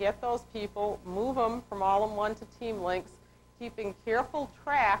that, get those people, move them from All-in-1 to Teamlinks, keeping careful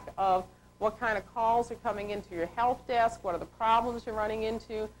track of what kind of calls are coming into your help desk, what are the problems you're running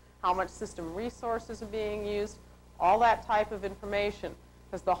into, how much system resources are being used, all that type of information.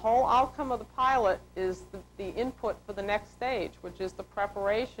 Because the whole outcome of the pilot is the input for the next stage, which is the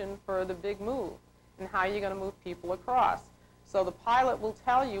preparation for the big move and how you're going to move people across. So the pilot will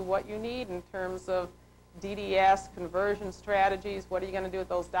tell you what you need in terms of DDS, conversion strategies, what are you going to do with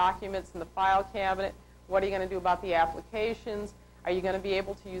those documents in the file cabinet, what are you going to do about the applications, are you going to be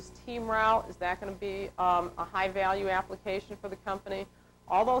able to use TeamRoute, is that going to be a high-value application for the company?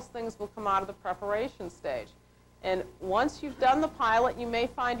 All those things will come out of the preparation stage. And once you've done the pilot, you may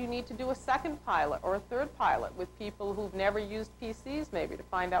find you need to do a second pilot or a third pilot with people who've never used PCs maybe to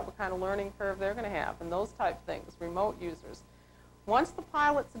find out what kind of learning curve they're going to have and those type of things, remote users. Once the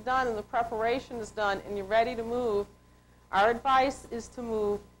pilot's done and the preparation is done and you're ready to move, our advice is to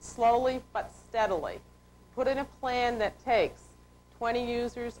move slowly but steadily. Put in a plan that takes 20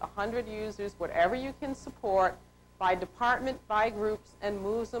 users, 100 users, whatever you can support, by department, by groups, and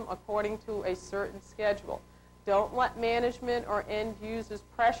moves them according to a certain schedule. Don't let management or end users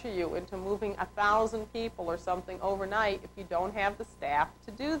pressure you into moving 1,000 people or something overnight if you don't have the staff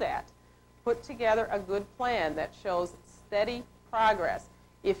to do that. Put together a good plan that shows steady progress.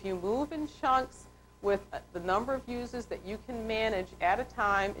 If you move in chunks with the number of users that you can manage at a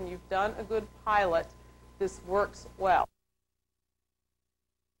time and you've done a good pilot, this works well.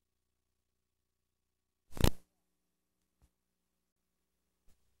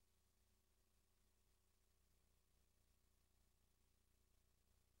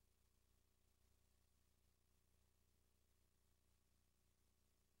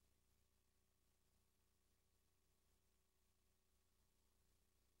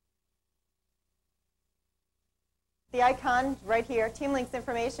 The icon right here, Teamlinks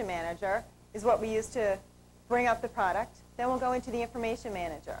Information Manager, is what we use to bring up the product. Then we'll go into the Information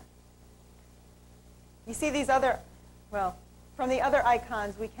Manager. You see these other, well, from the other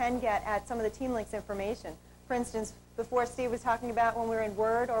icons, we can get at some of the Teamlinks information. For instance, before Steve was talking about when we're in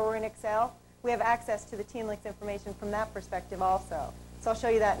Word or we're in Excel, we have access to the Teamlinks information from that perspective also. So I'll show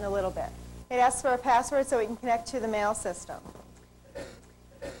you that in a little bit. It asks for a password so we can connect to the mail system.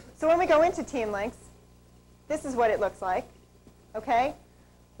 So when we go into Teamlinks, this is what it looks like, okay?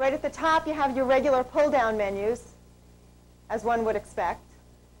 Right at the top, you have your regular pull-down menus, as one would expect.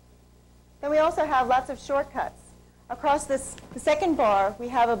 Then we also have lots of shortcuts. Across the second bar, we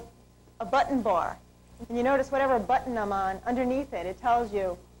have a button bar. And you notice whatever button I'm on, underneath it, it tells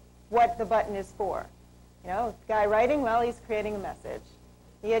you what the button is for. You know, the guy writing, well, he's creating a message.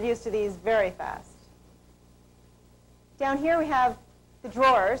 You get used to these very fast. Down here, we have the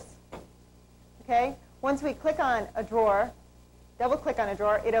drawers, okay? Once we click on a drawer, double-click on a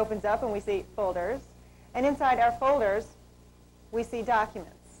drawer, it opens up and we see folders. And inside our folders, we see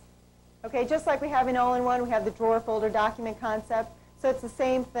documents. Okay, just like we have in All-in-1, we have the drawer folder document concept, so it's the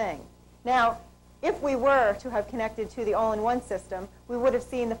same thing. Now, if we were to have connected to the All-in-1 system, we would have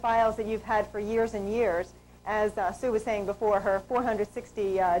seen the files that you've had for years and years, as Sue was saying before, her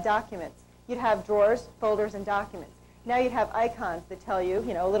 460 documents. You'd have drawers, folders, and documents. Now you'd have icons that tell you,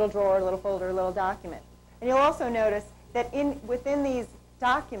 you know, a little drawer, a little folder, a little document. And you'll also notice that within these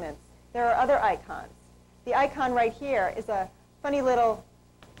documents, there are other icons. The icon right here is a funny little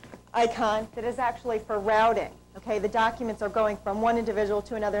icon that is actually for routing. Okay, the documents are going from one individual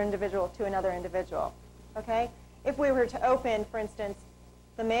to another individual to another individual. Okay, if we were to open, for instance,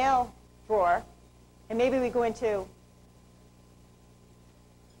 the mail drawer, and maybe we go into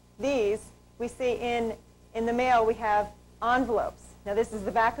these, we see in the mail we have envelopes. Now this is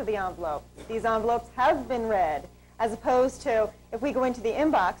the back of the envelope. These envelopes have been read, as opposed to if we go into the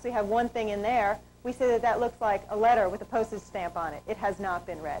inbox, we have one thing in there, we see that that looks like a letter with a postage stamp on it. It has not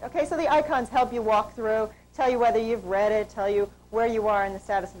been read. Okay, so the icons help you walk through, tell you whether you've read it, tell you where you are in the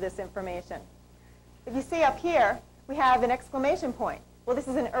status of this information. If you see up here, we have an exclamation point. Well, this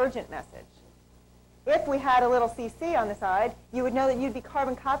is an urgent message. If we had a little CC on the side, you would know that you'd be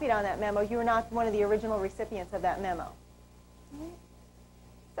carbon copied on that memo. You were not one of the original recipients of that memo.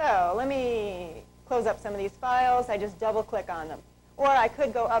 So let me close up some of these files. I just double click on them. Or I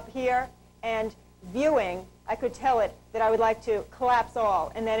could go up here and viewing, I could tell it that I would like to collapse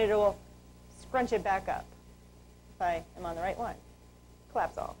all, and then it will scrunch it back up. If I am on the right one.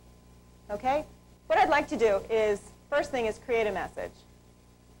 Collapse all. Okay? What I'd like to do is, first thing is create a message.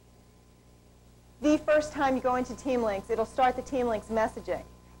 The first time you go into Teamlinks, it'll start the Teamlinks messaging.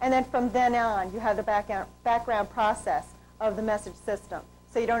 And then from then on, you have the background process of the message system.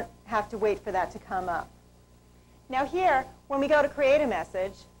 So you don't have to wait for that to come up. Now here, when we go to create a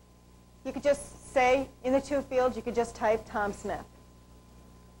message, you could just say, in the to fields, you could just type Tom Smith.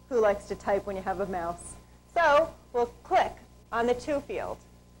 Who likes to type when you have a mouse? So we'll click on the to field.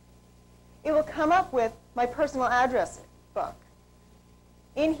 It will come up with my personal address book.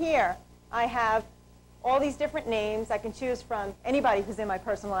 In here, I have all these different names. I can choose from anybody who's in my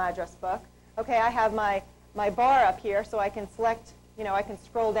personal address book. Okay, I have my bar up here, so I can select, I can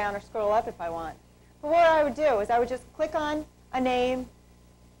scroll down or scroll up if I want. But what I would do is I would just click on a name,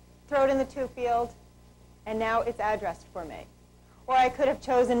 throw it in the to field, and now it's addressed for me. Or I could have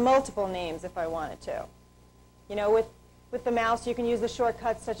chosen multiple names if I wanted to. With the mouse, you can use the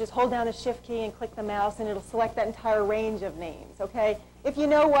shortcuts such as hold down the shift key and click the mouse, and it'll select that entire range of names, okay? If you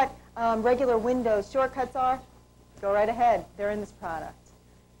know what regular Windows shortcuts are, go right ahead. They're in this product.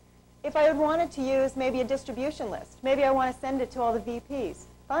 If I wanted to use maybe a distribution list, maybe I want to send it to all the VPs,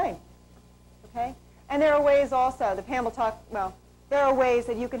 fine, okay? And there are ways also, the Pam will talk, well, there are ways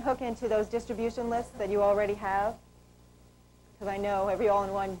that you can hook into those distribution lists that you already have, because I know every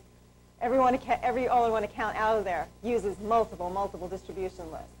all-in-one account out of there uses multiple distribution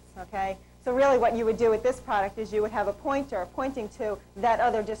lists, okay? So really what you would do with this product is you would have a pointer pointing to that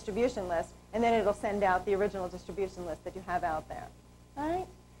other distribution list, and then it'll send out the original distribution list that you have out there. All right?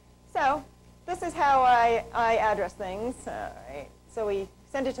 So this is how I address things. All right. So we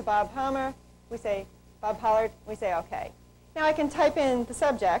send it to Bob Palmer. We say, Bob Pollard. We say, OK. Now I can type in the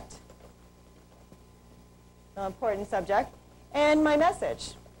subject, the important subject, and my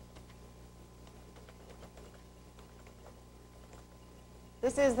message.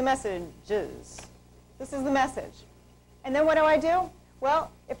 This is the messages. This is the message. And then what do?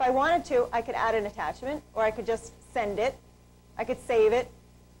 Well, if I wanted to, I could add an attachment, or I could just send it. I could save it.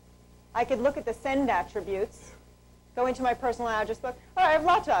 I could look at the send attributes, go into my personal address book. All right, I have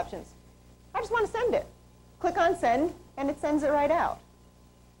lots of options. I just want to send it. Click on send, and it sends it right out.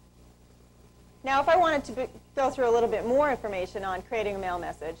 Now, if I wanted to go through a little bit more information on creating a mail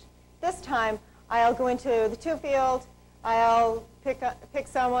message, this time I'll go into the to field. I'll pick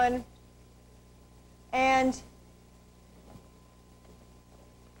someone, and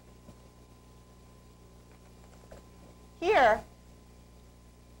here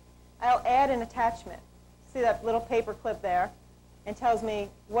I'll add an attachment. See that little paper clip there? And tells me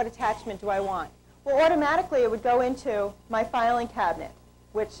what attachment do I want. Well, automatically it would go into my filing cabinet,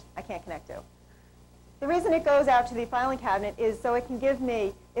 which I can't connect to. The reason it goes out to the filing cabinet is so it can give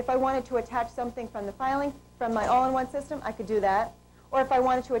me, if I wanted to attach something from the filing, from my all-in-one system, I could do that. Or if I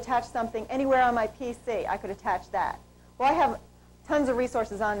wanted to attach something anywhere on my PC, I could attach that. Well, I have tons of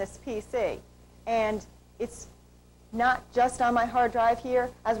resources on this PC, and it's not just on my hard drive here.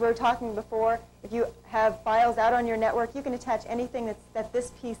 As we were talking before, if you have files out on your network, you can attach anything that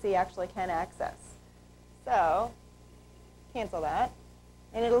this PC actually can access. So, cancel that,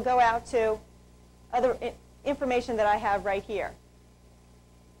 and it'll go out to other information that I have right here.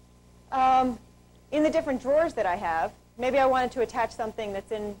 In the different drawers that I have, maybe I wanted to attach something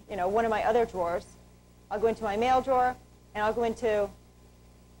that's in one of my other drawers. I'll go into my mail drawer, and I'll go into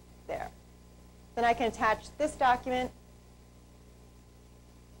there. Then I can attach this document,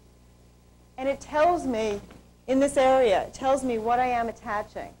 and it tells me in this area, it tells me what I am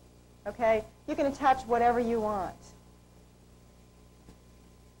attaching. Okay? You can attach whatever you want.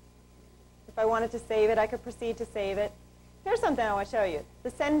 If I wanted to save it, I could proceed to save it. Here's something I want to show you, the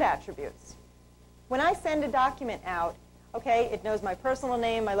send attributes. When I send a document out, okay, it knows my personal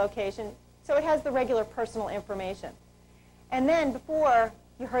name, my location, so it has the regular personal information. And then before,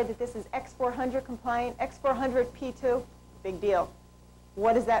 you heard that this is X400 compliant, X400 P2, big deal.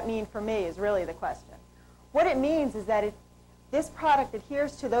 What does that mean for me is really the question. What it means is that this product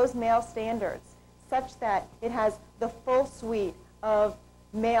adheres to those mail standards such that it has the full suite of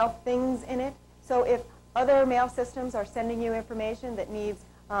mail things in it. So if other mail systems are sending you information that needs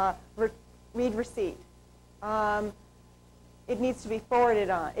read receipt, it needs to be forwarded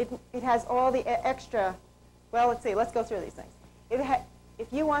on. It has all the extra, well, let's see, let's go through these things. If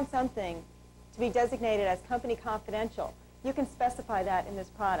you want something to be designated as company confidential, you can specify that in this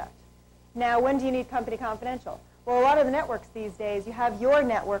product. Now, when do you need company confidential? Well, a lot of the networks these days, you have your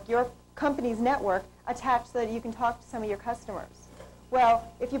network, your company's network, attached so that you can talk to some of your customers. Well,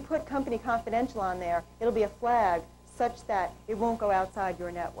 if you put company confidential on there, it'll be a flag such that it won't go outside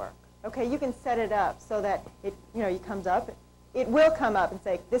your network. Okay, you can set it up so that it comes up. It will come up and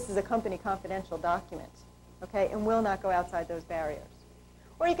say, this is a company confidential document, okay, and will not go outside those barriers.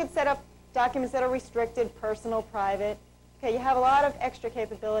 Or you could set up documents that are restricted, personal, private. Okay, you have a lot of extra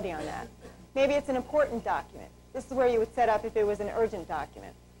capability on that. Maybe it's an important document. This is where you would set up if it was an urgent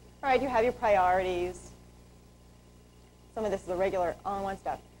document. All right, you have your priorities. Some of this is the regular all-in-one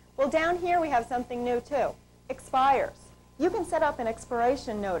stuff. Well, down here we have something new too. Expires. You can set up an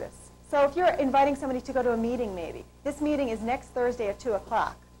expiration notice. So if you're inviting somebody to go to a meeting maybe, this meeting is next Thursday at 2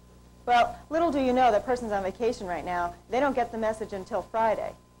 o'clock. Well, little do you know that person's on vacation right now. They don't get the message until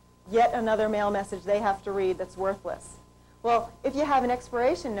Friday. Yet another mail message they have to read that's worthless. Well, if you have an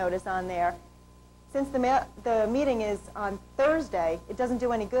expiration notice on there, since the meeting is on Thursday, it doesn't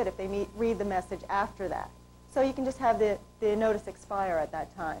do any good if they read the message after that. So you can just have the notice expire at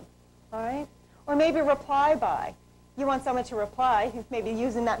that time. All right? Or maybe reply by. You want someone to reply, maybe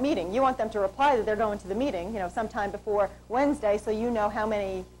using that meeting. You want them to reply that they're going to the meeting, sometime before Wednesday, so you know how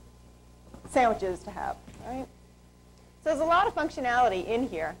many sandwiches to have. All right? So there's a lot of functionality in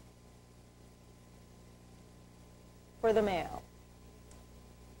here for the mail.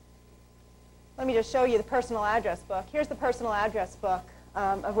 Let me just show you the personal address book. Here's the personal address book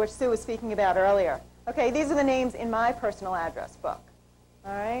of which Sue was speaking about earlier. Okay, these are the names in my personal address book.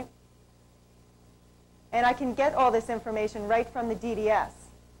 All right? And I can get all this information right from the DDS.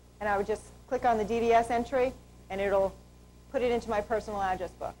 And I would just click on the DDS entry, and it'll put it into my personal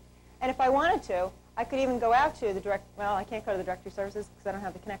address book. And if I wanted to, I could even go out to the well, I can't go to the directory services because I don't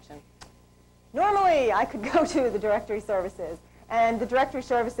have the connection. Normally, I could go to the directory services, and the directory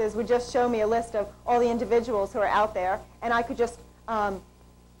services would just show me a list of all the individuals who are out there, and I could just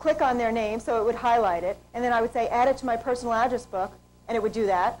click on their name, so it would highlight it, and then I would say, add it to my personal address book, and it would do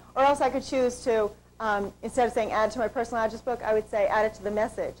that. Or else I could choose to, instead of saying add to my personal address book, I would say add it to the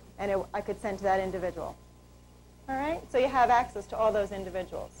message, and I could send to that individual. All right? So you have access to all those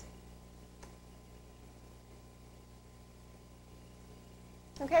individuals.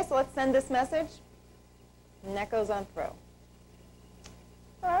 Okay, so let's send this message, and that goes on through.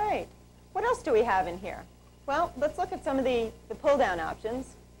 All right, what else do we have in here? Well, let's look at some of the pull-down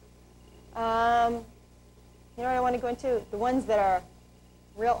options. I want to go into the ones that are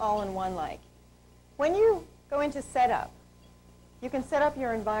real all-in-one like. When you go into setup, you can set up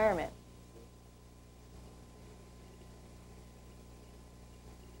your environment.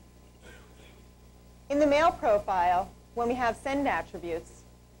 In the mail profile, when we have send attributes,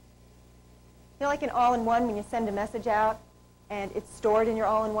 like in all-in-one when you send a message out and it's stored in your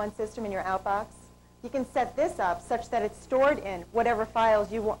all-in-one system in your outbox, you can set this up such that it's stored in whatever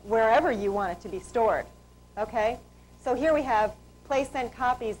files you want, wherever you want it to be stored. Okay? So here we have place sent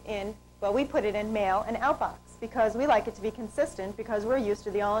copies in, well, we put it in mail and outbox because we like it to be consistent because we're used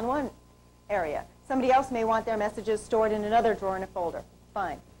to the all-in-one area. Somebody else may want their messages stored in another drawer in a folder.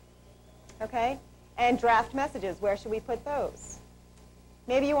 Fine. Okay? And draft messages, where should we put those?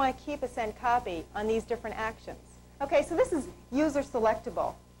 Maybe you want to keep a send copy on these different actions. Okay, so this is user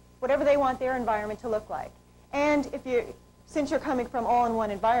selectable, whatever they want their environment to look like. And since you're coming from all-in-one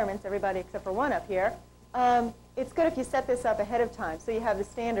environments, everybody except for one up here, it's good if you set this up ahead of time so you have the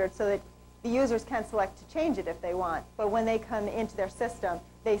standard so that the users can select to change it if they want. But when they come into their system,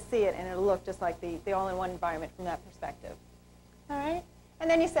 they see it and it'll look just like the all-in-one environment from that perspective. All right? And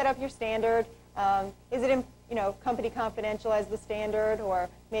then you set up your standard. Is it company confidential as the standard, or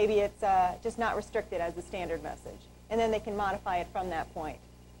maybe it's just not restricted as the standard message? And then they can modify it from that point.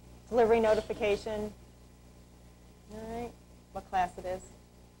 Delivery notification. All right. What class it is.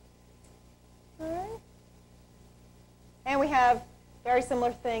 All right. And we have very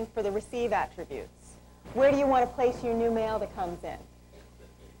similar thing for the receive attributes. Where do you want to place your new mail that comes in?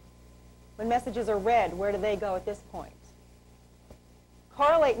 When messages are read, where do they go at this point?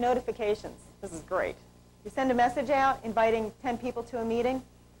 Correlate notifications. This is great. You send a message out inviting 10 people to a meeting.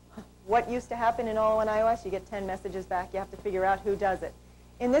 What used to happen in all-in-one iOS? You get 10 messages back. You have to figure out who does it.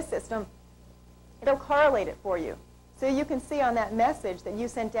 In this system, it'll correlate it for you. So you can see on that message that you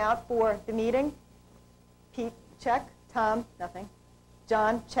sent out for the meeting, Pete, check. Tom, nothing.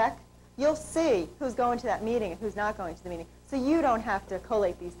 John, check. You'll see who's going to that meeting and who's not going to the meeting. So you don't have to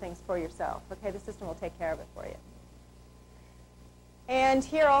collate these things for yourself. Okay, the system will take care of it for you. And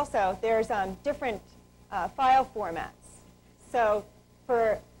here also, there's different file formats. So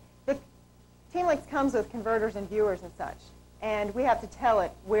for the Teamlinks comes with converters and viewers and such. And we have to tell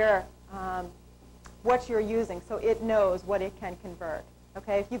it where what you're using so it knows what it can convert.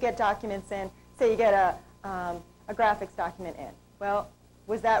 Okay, if you get documents in, say you get a graphics document in, well,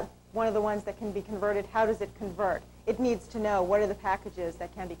 was that one of the ones that can be converted? How does it convert? It needs to know what are the packages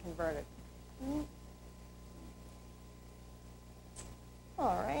that can be converted.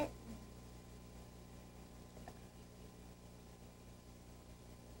 All right.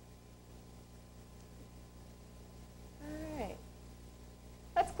 All right.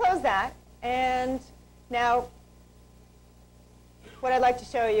 Let's close that. And now what I'd like to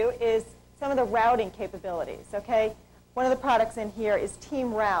show you is some of the routing capabilities. Okay? One of the products in here is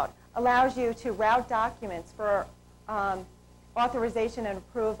Team Route. Allows you to route documents for authorization and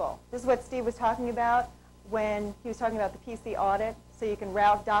approval. This is what Steve was talking about when he was talking about the PC audit. So you can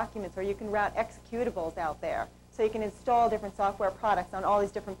route documents or you can route executables out there. So you can install different software products on all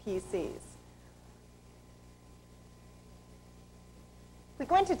these different PCs. If we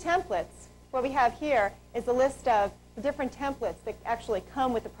go into templates, what we have here is a list of the different templates that actually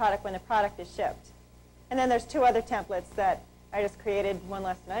come with the product when the product is shipped. And then there's two other templates that I just created, one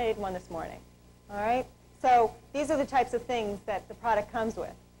last night, one this morning. All right? So these are the types of things that the product comes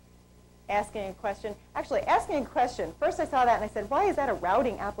with. Asking a question. Actually, asking a question. First I saw that and I said, why is that a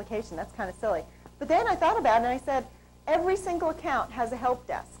routing application? That's kind of silly. But then I thought about it and I said, every single account has a help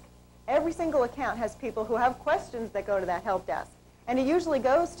desk. Every single account has people who have questions that go to that help desk. And it usually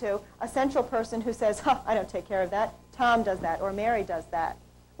goes to a central person who says, I don't take care of that. Tom does that, or Mary does that.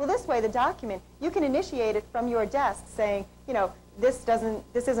 Well, this way, the document, you can initiate it from your desk saying, you know, this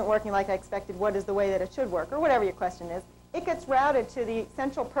isn't working like I expected. What is the way that it should work? Or whatever your question is. It gets routed to the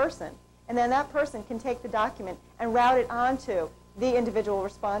central person. And then that person can take the document and route it onto the individual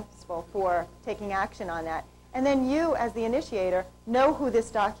responsible for taking action on that. And then you, as the initiator, know who this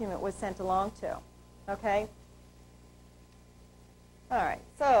document was sent along to. Okay? All right.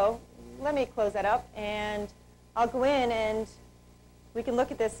 So let me close that up. And I'll go in and we can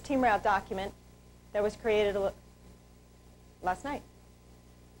look at this Team Route document that was created last night.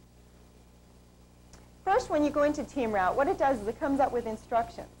 First, when you go into Team Route, what it does is it comes up with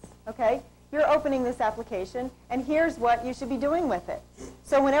instructions. Okay? You're opening this application, and here's what you should be doing with it.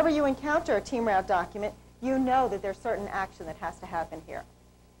 So whenever you encounter a Team Route document, you know that there's certain action that has to happen here.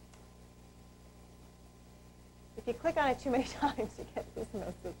 If you click on it too many times, you get this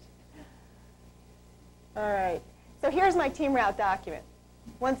message. All right. So here's my Team Route document.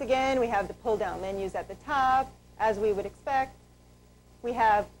 Once again, we have the pull-down menus at the top, as we would expect. We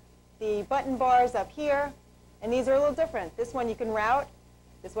have the button bars up here, and these are a little different. This one you can route.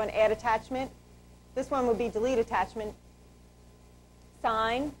 This one, add attachment. This one would be delete attachment,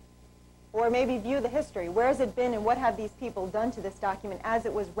 sign, or maybe view the history. Where has it been and what have these people done to this document as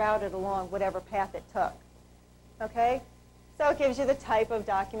it was routed along whatever path it took? Okay? So it gives you the type of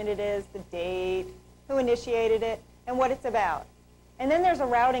document it is, the date, who initiated it, and what it's about. And then there's a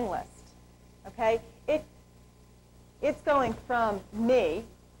routing list. Okay? It's going from me,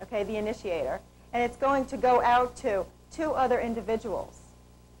 okay, the initiator, and it's going to go out to two other individuals.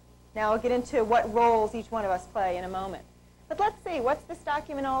 Now I'll get into what roles each one of us play in a moment. But let's see, what's this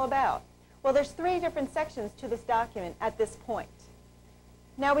document all about? Well, there's three different sections to this document at this point.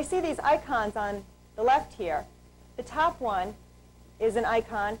 Now we see these icons on the left here. The top one is an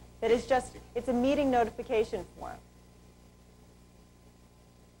icon that is just, it's a meeting notification form.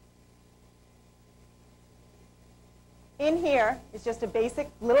 In here is just a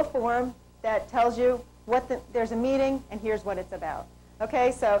basic little form that tells you there's a meeting and here's what it's about.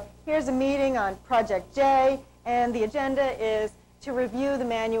 Okay, so here's a meeting on Project J, and the agenda is to review the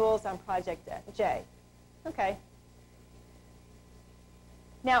manuals on Project J. Okay.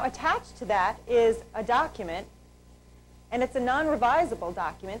 Now attached to that is a document, and it's a non-revisable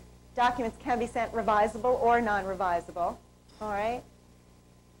document. Documents can be sent revisable or non-revisable. All right.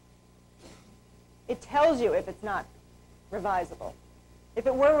 It tells you if it's not revisable. If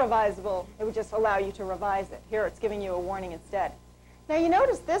it were revisable, it would just allow you to revise it. Here it's giving you a warning instead. Now you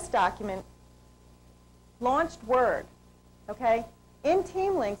notice this document launched Word. Okay? In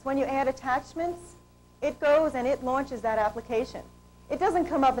Teamlinks, when you add attachments, it goes and it launches that application. It doesn't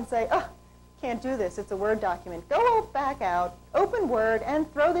come up and say, oh, can't do this, it's a Word document. Go back out, open Word,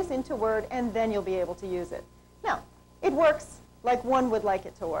 and throw this into Word, and then you'll be able to use it. No, it works like one would like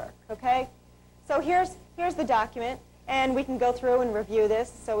it to work. Okay? So here's the document, and we can go through and review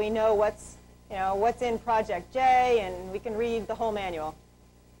this so we know what's in Project J, and we can read the whole manual.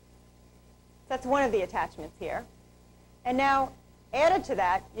 That's one of the attachments here. And now, added to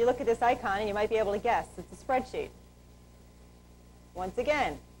that, you look at this icon, and you might be able to guess. It's a spreadsheet. Once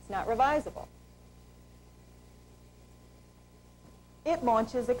again, it's not revisable. It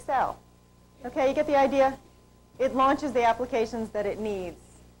launches Excel. Okay, you get the idea? It launches the applications that it needs.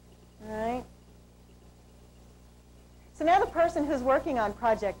 All right? So now the person who's working on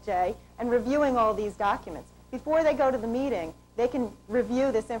Project J and reviewing all these documents, before they go to the meeting, they can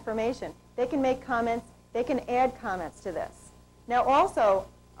review this information. They can make comments. They can add comments to this. Now also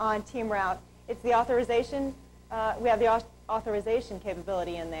on Team Route, it's the authorization. We have the authorization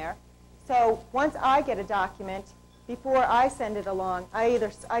capability in there. So once I get a document, before I send it along, I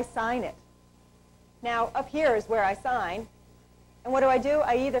sign it. Now up here is where I sign. And what do?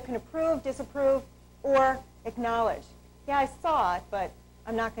 I either can approve, disapprove, or acknowledge. Yeah, I saw it, but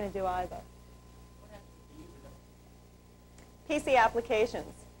I'm not going to do either. PC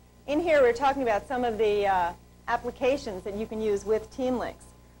applications. In here, we're talking about some of the applications that you can use with Teamlinks.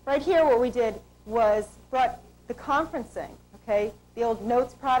 Right here, what we did was brought the conferencing, okay, the old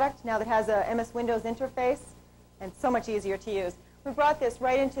Notes product, now that has a MS Windows interface, and so much easier to use. We brought this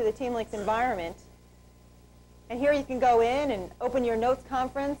right into the Teamlinks environment. And here you can go in and open your Notes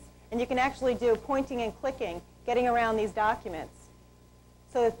conference, and you can actually do pointing and clicking, getting around these documents.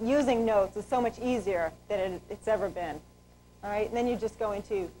 So that using Notes is so much easier than it's ever been. All right, and then you just go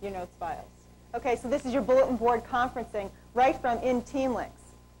into your Notes files. Okay, so this is your bulletin board conferencing right from in Teamlinks.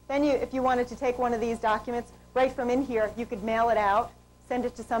 Then if you wanted to take one of these documents right from in here, you could mail it out, send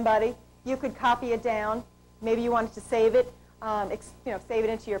it to somebody. You could copy it down. Maybe you wanted to save it, save it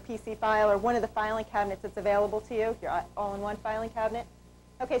into your PC file or one of the filing cabinets that's available to you, your all-in-one filing cabinet.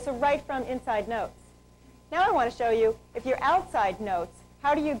 Okay, so right from inside Notes. Now I want to show you, if you're outside Notes,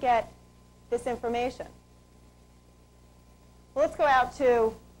 how do you get this information? Well, let's go out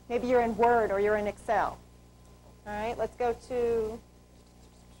to, maybe you're in Word or you're in Excel. All right, let's go to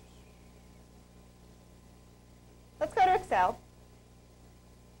Excel.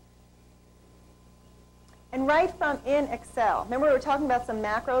 And right from in Excel, remember we were talking about some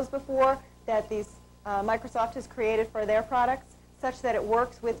macros before that Microsoft has created for their products such that it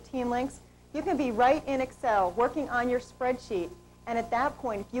works with Teamlinks. You can be right in Excel working on your spreadsheet, and at that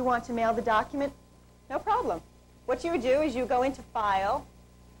point, if you want to mail the document, no problem. What you would do is you go into File,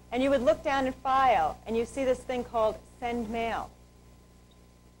 and you would look down in File, and you see this thing called Send Mail.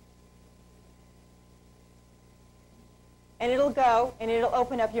 And it'll go, and it'll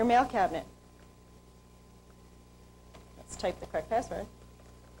open up your mail cabinet. Let's type the correct password.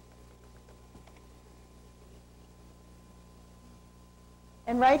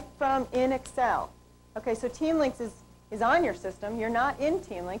 And right from in Excel. Okay, so Teamlinks is on your system. You're not in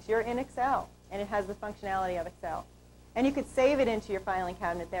Teamlinks, you're in Excel. And it has the functionality of Excel. And you could save it into your filing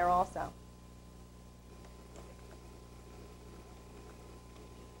cabinet there also.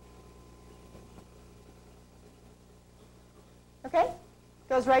 Okay?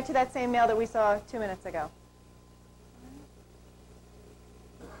 Goes right to that same mail that we saw 2 minutes ago.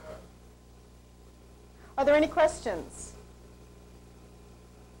 Are there any questions?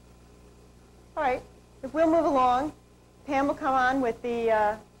 All right. If we'll move along, Pam will come on with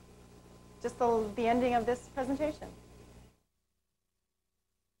the ending of this presentation.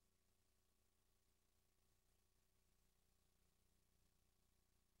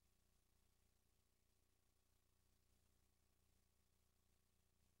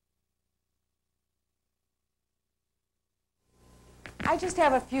 I just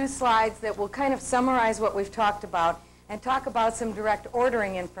have a few slides that will kind of summarize what we've talked about and talk about some direct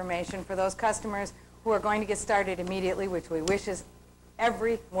ordering information for those customers who are going to get started immediately, which we wish is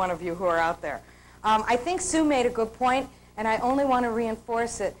every one of you who are out there. I think Sue made a good point, and I only want to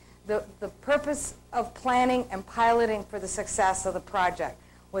reinforce it. The purpose of planning and piloting for the success of the project.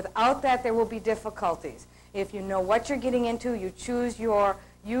 Without that, there will be difficulties. If you know what you're getting into, you choose your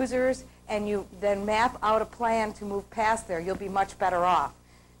users, and you then map out a plan to move past there, you'll be much better off.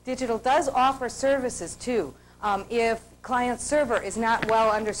 Digital does offer services, too. If client-server is not well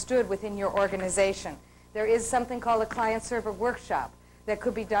understood within your organization, there is something called a client-server workshop that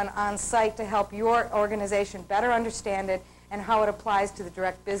could be done on-site to help your organization better understand it and how it applies to the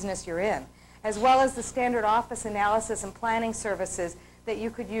direct business you're in, as well as the standard office analysis and planning services that you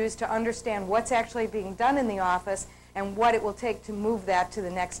could use to understand what's actually being done in the office and what it will take to move that to the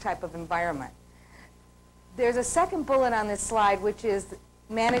next type of environment. There's a second bullet on this slide, which is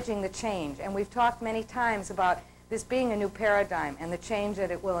managing the change. And we've talked many times about this being a new paradigm and the change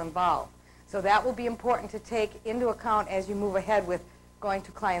that it will involve. So that will be important to take into account as you move ahead with going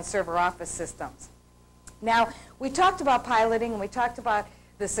to client-server office systems. Now, we talked about piloting, and we talked about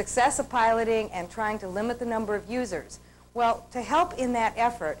the success of piloting and trying to limit the number of users. Well, to help in that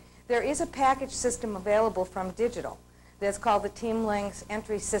effort, there is a package system available from Digital that's called the Teamlinks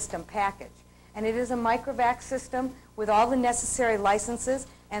Entry System Package. And it is a microvac system with all the necessary licenses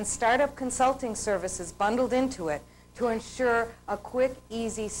and startup consulting services bundled into it to ensure a quick,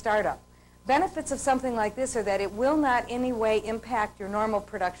 easy startup. Benefits of something like this are that it will not in any way impact your normal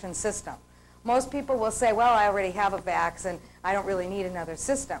production system. Most people will say, well, I already have a VAX and I don't really need another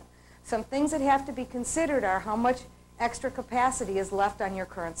system. Some things that have to be considered are how much extra capacity is left on your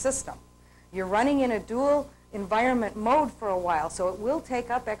current system. You're running in a dual environment mode for a while, so it will take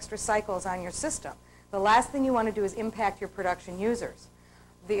up extra cycles on your system. The last thing you want to do is impact your production users.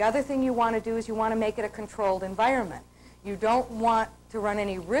 The other thing you want to do is you want to make it a controlled environment. You don't want to run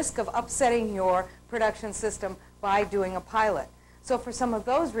any risk of upsetting your production system by doing a pilot. So for some of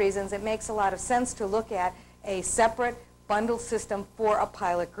those reasons, it makes a lot of sense to look at a separate bundled system for a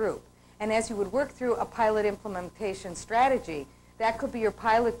pilot group. And as you would work through a pilot implementation strategy, that could be your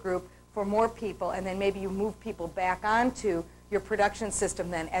pilot group for more people, and then maybe you move people back onto your production system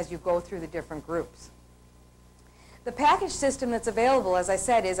then as you go through the different groups. The package system that's available, as I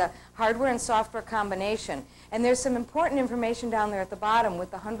said, is a hardware and software combination. And there's some important information down there at the bottom with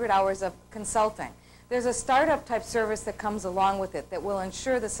the 100 hours of consulting. There's a startup type service that comes along with it that will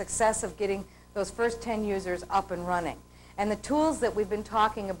ensure the success of getting those first 10 users up and running. And the tools that we've been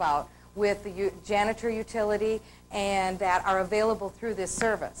talking about with the janitor utility and that are available through this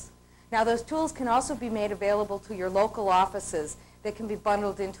service. Now those tools can also be made available to your local offices that can be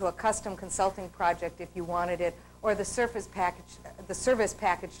bundled into a custom consulting project if you wanted it, or the service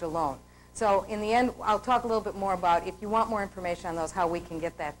packaged alone. So in the end, I'll talk a little bit more about, if you want more information on those, how we can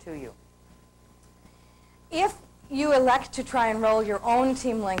get that to you. If you elect to try and roll your own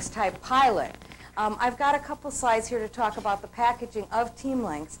Teamlinks type pilot, I've got a couple slides here to talk about the packaging of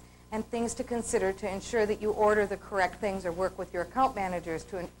Teamlinks and things to consider to ensure that you order the correct things or work with your account managers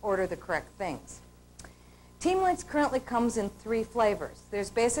to order the correct things. Teamlinks currently comes in 3 flavors. There's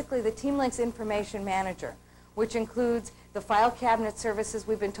basically the Teamlinks Information Manager, which includes the file cabinet services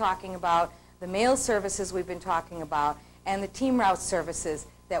we've been talking about, the mail services we've been talking about, and the team route services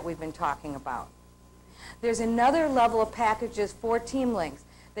that we've been talking about. There's another level of packages for Teamlinks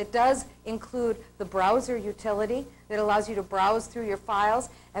that does include the browser utility that allows you to browse through your files,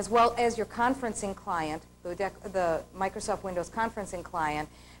 as well as your conferencing client, the Microsoft Windows conferencing client,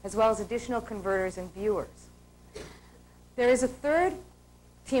 as well as additional converters and viewers. There is a third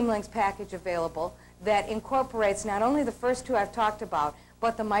Teamlinks package available that incorporates not only the first 2 I've talked about,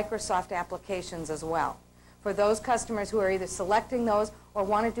 but the Microsoft applications as well, for those customers who are either selecting those or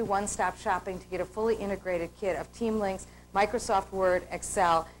want to do one-stop shopping to get a fully integrated kit of Teamlinks, Microsoft Word,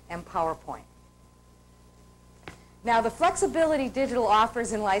 Excel, and PowerPoint. Now, the flexibility digital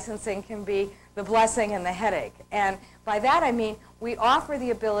offers in licensing can be the blessing and the headache. And by that I mean we offer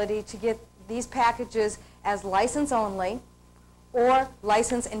the ability to get these packages as license only or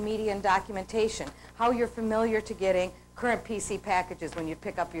license and media and documentation, how you're familiar to getting current PC packages when you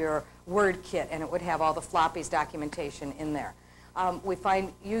pick up your Word kit and it would have all the floppies documentation in there. We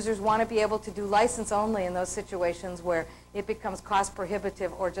find users want to be able to do license only in those situations where it becomes cost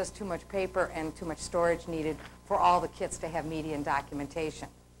prohibitive or just too much paper and too much storage needed for all the kits to have media and documentation.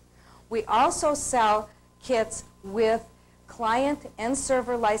 We also sell kits with client and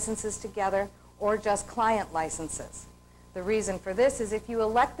server licenses together or just client licenses. The reason for this is if you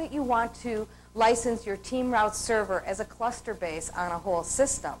elect that you want to license your Team Route server as a cluster base on a whole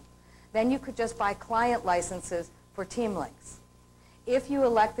system, then you could just buy client licenses for Teamlinks. If you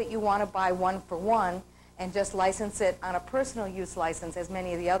elect that you want to buy one-for-one and just license it on a personal use license, as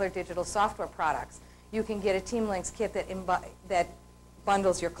many of the other digital software products, you can get a Teamlinks kit that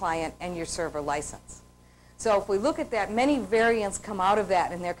bundles your client and your server license. So if we look at that, many variants come out of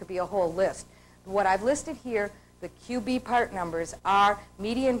that, and there could be a whole list. What I've listed here, the QB part numbers, are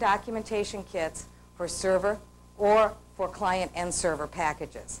media and documentation kits for server or for client and server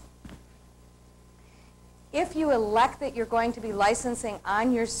packages. If you elect that you're going to be licensing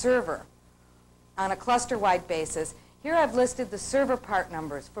on your server on a cluster-wide basis, here I've listed the server part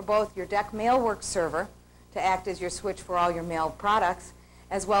numbers for both your DEC MailWorks server to act as your switch for all your mail products,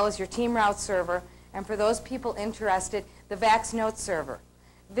 as well as your Team Route server, and for those people interested, the VAX Note server.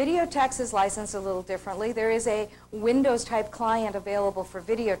 Videotex is licensed a little differently. There is a Windows-type client available for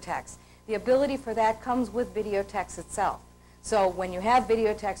Videotex. The ability for that comes with Videotex itself. So when you have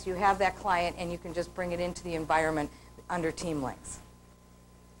Videotex, you have that client, and you can just bring it into the environment under Teamlinks.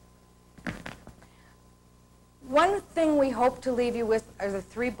 One thing we hope to leave you with are the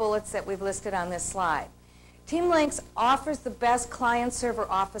 3 bullets that we've listed on this slide. Teamlinks offers the best client-server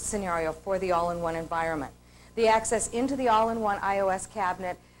office scenario for the all-in-one environment. The access into the all-in-one iOS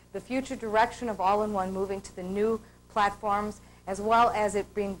cabinet, the future direction of all-in-one moving to the new platforms, as well as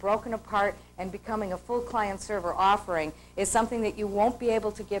it being broken apart and becoming a full client-server offering, is something that you won't be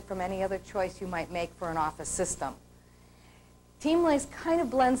able to get from any other choice you might make for an Office system. Teamlinks kind of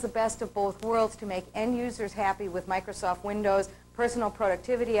blends the best of both worlds to make end users happy with Microsoft Windows, personal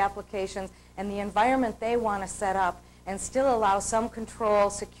productivity applications, and the environment they want to set up, and still allow some control,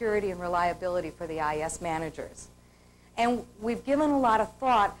 security, and reliability for the IS managers. And we've given a lot of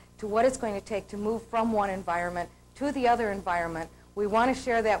thought to what it's going to take to move from one environment to the other environment. We want to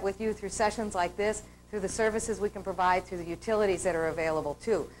share that with you through sessions like this, through the services we can provide, through the utilities that are available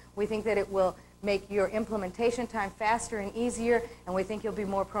too. We think that it will make your implementation time faster and easier, and we think you'll be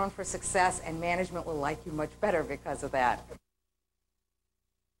more prone for success, and management will like you much better because of that.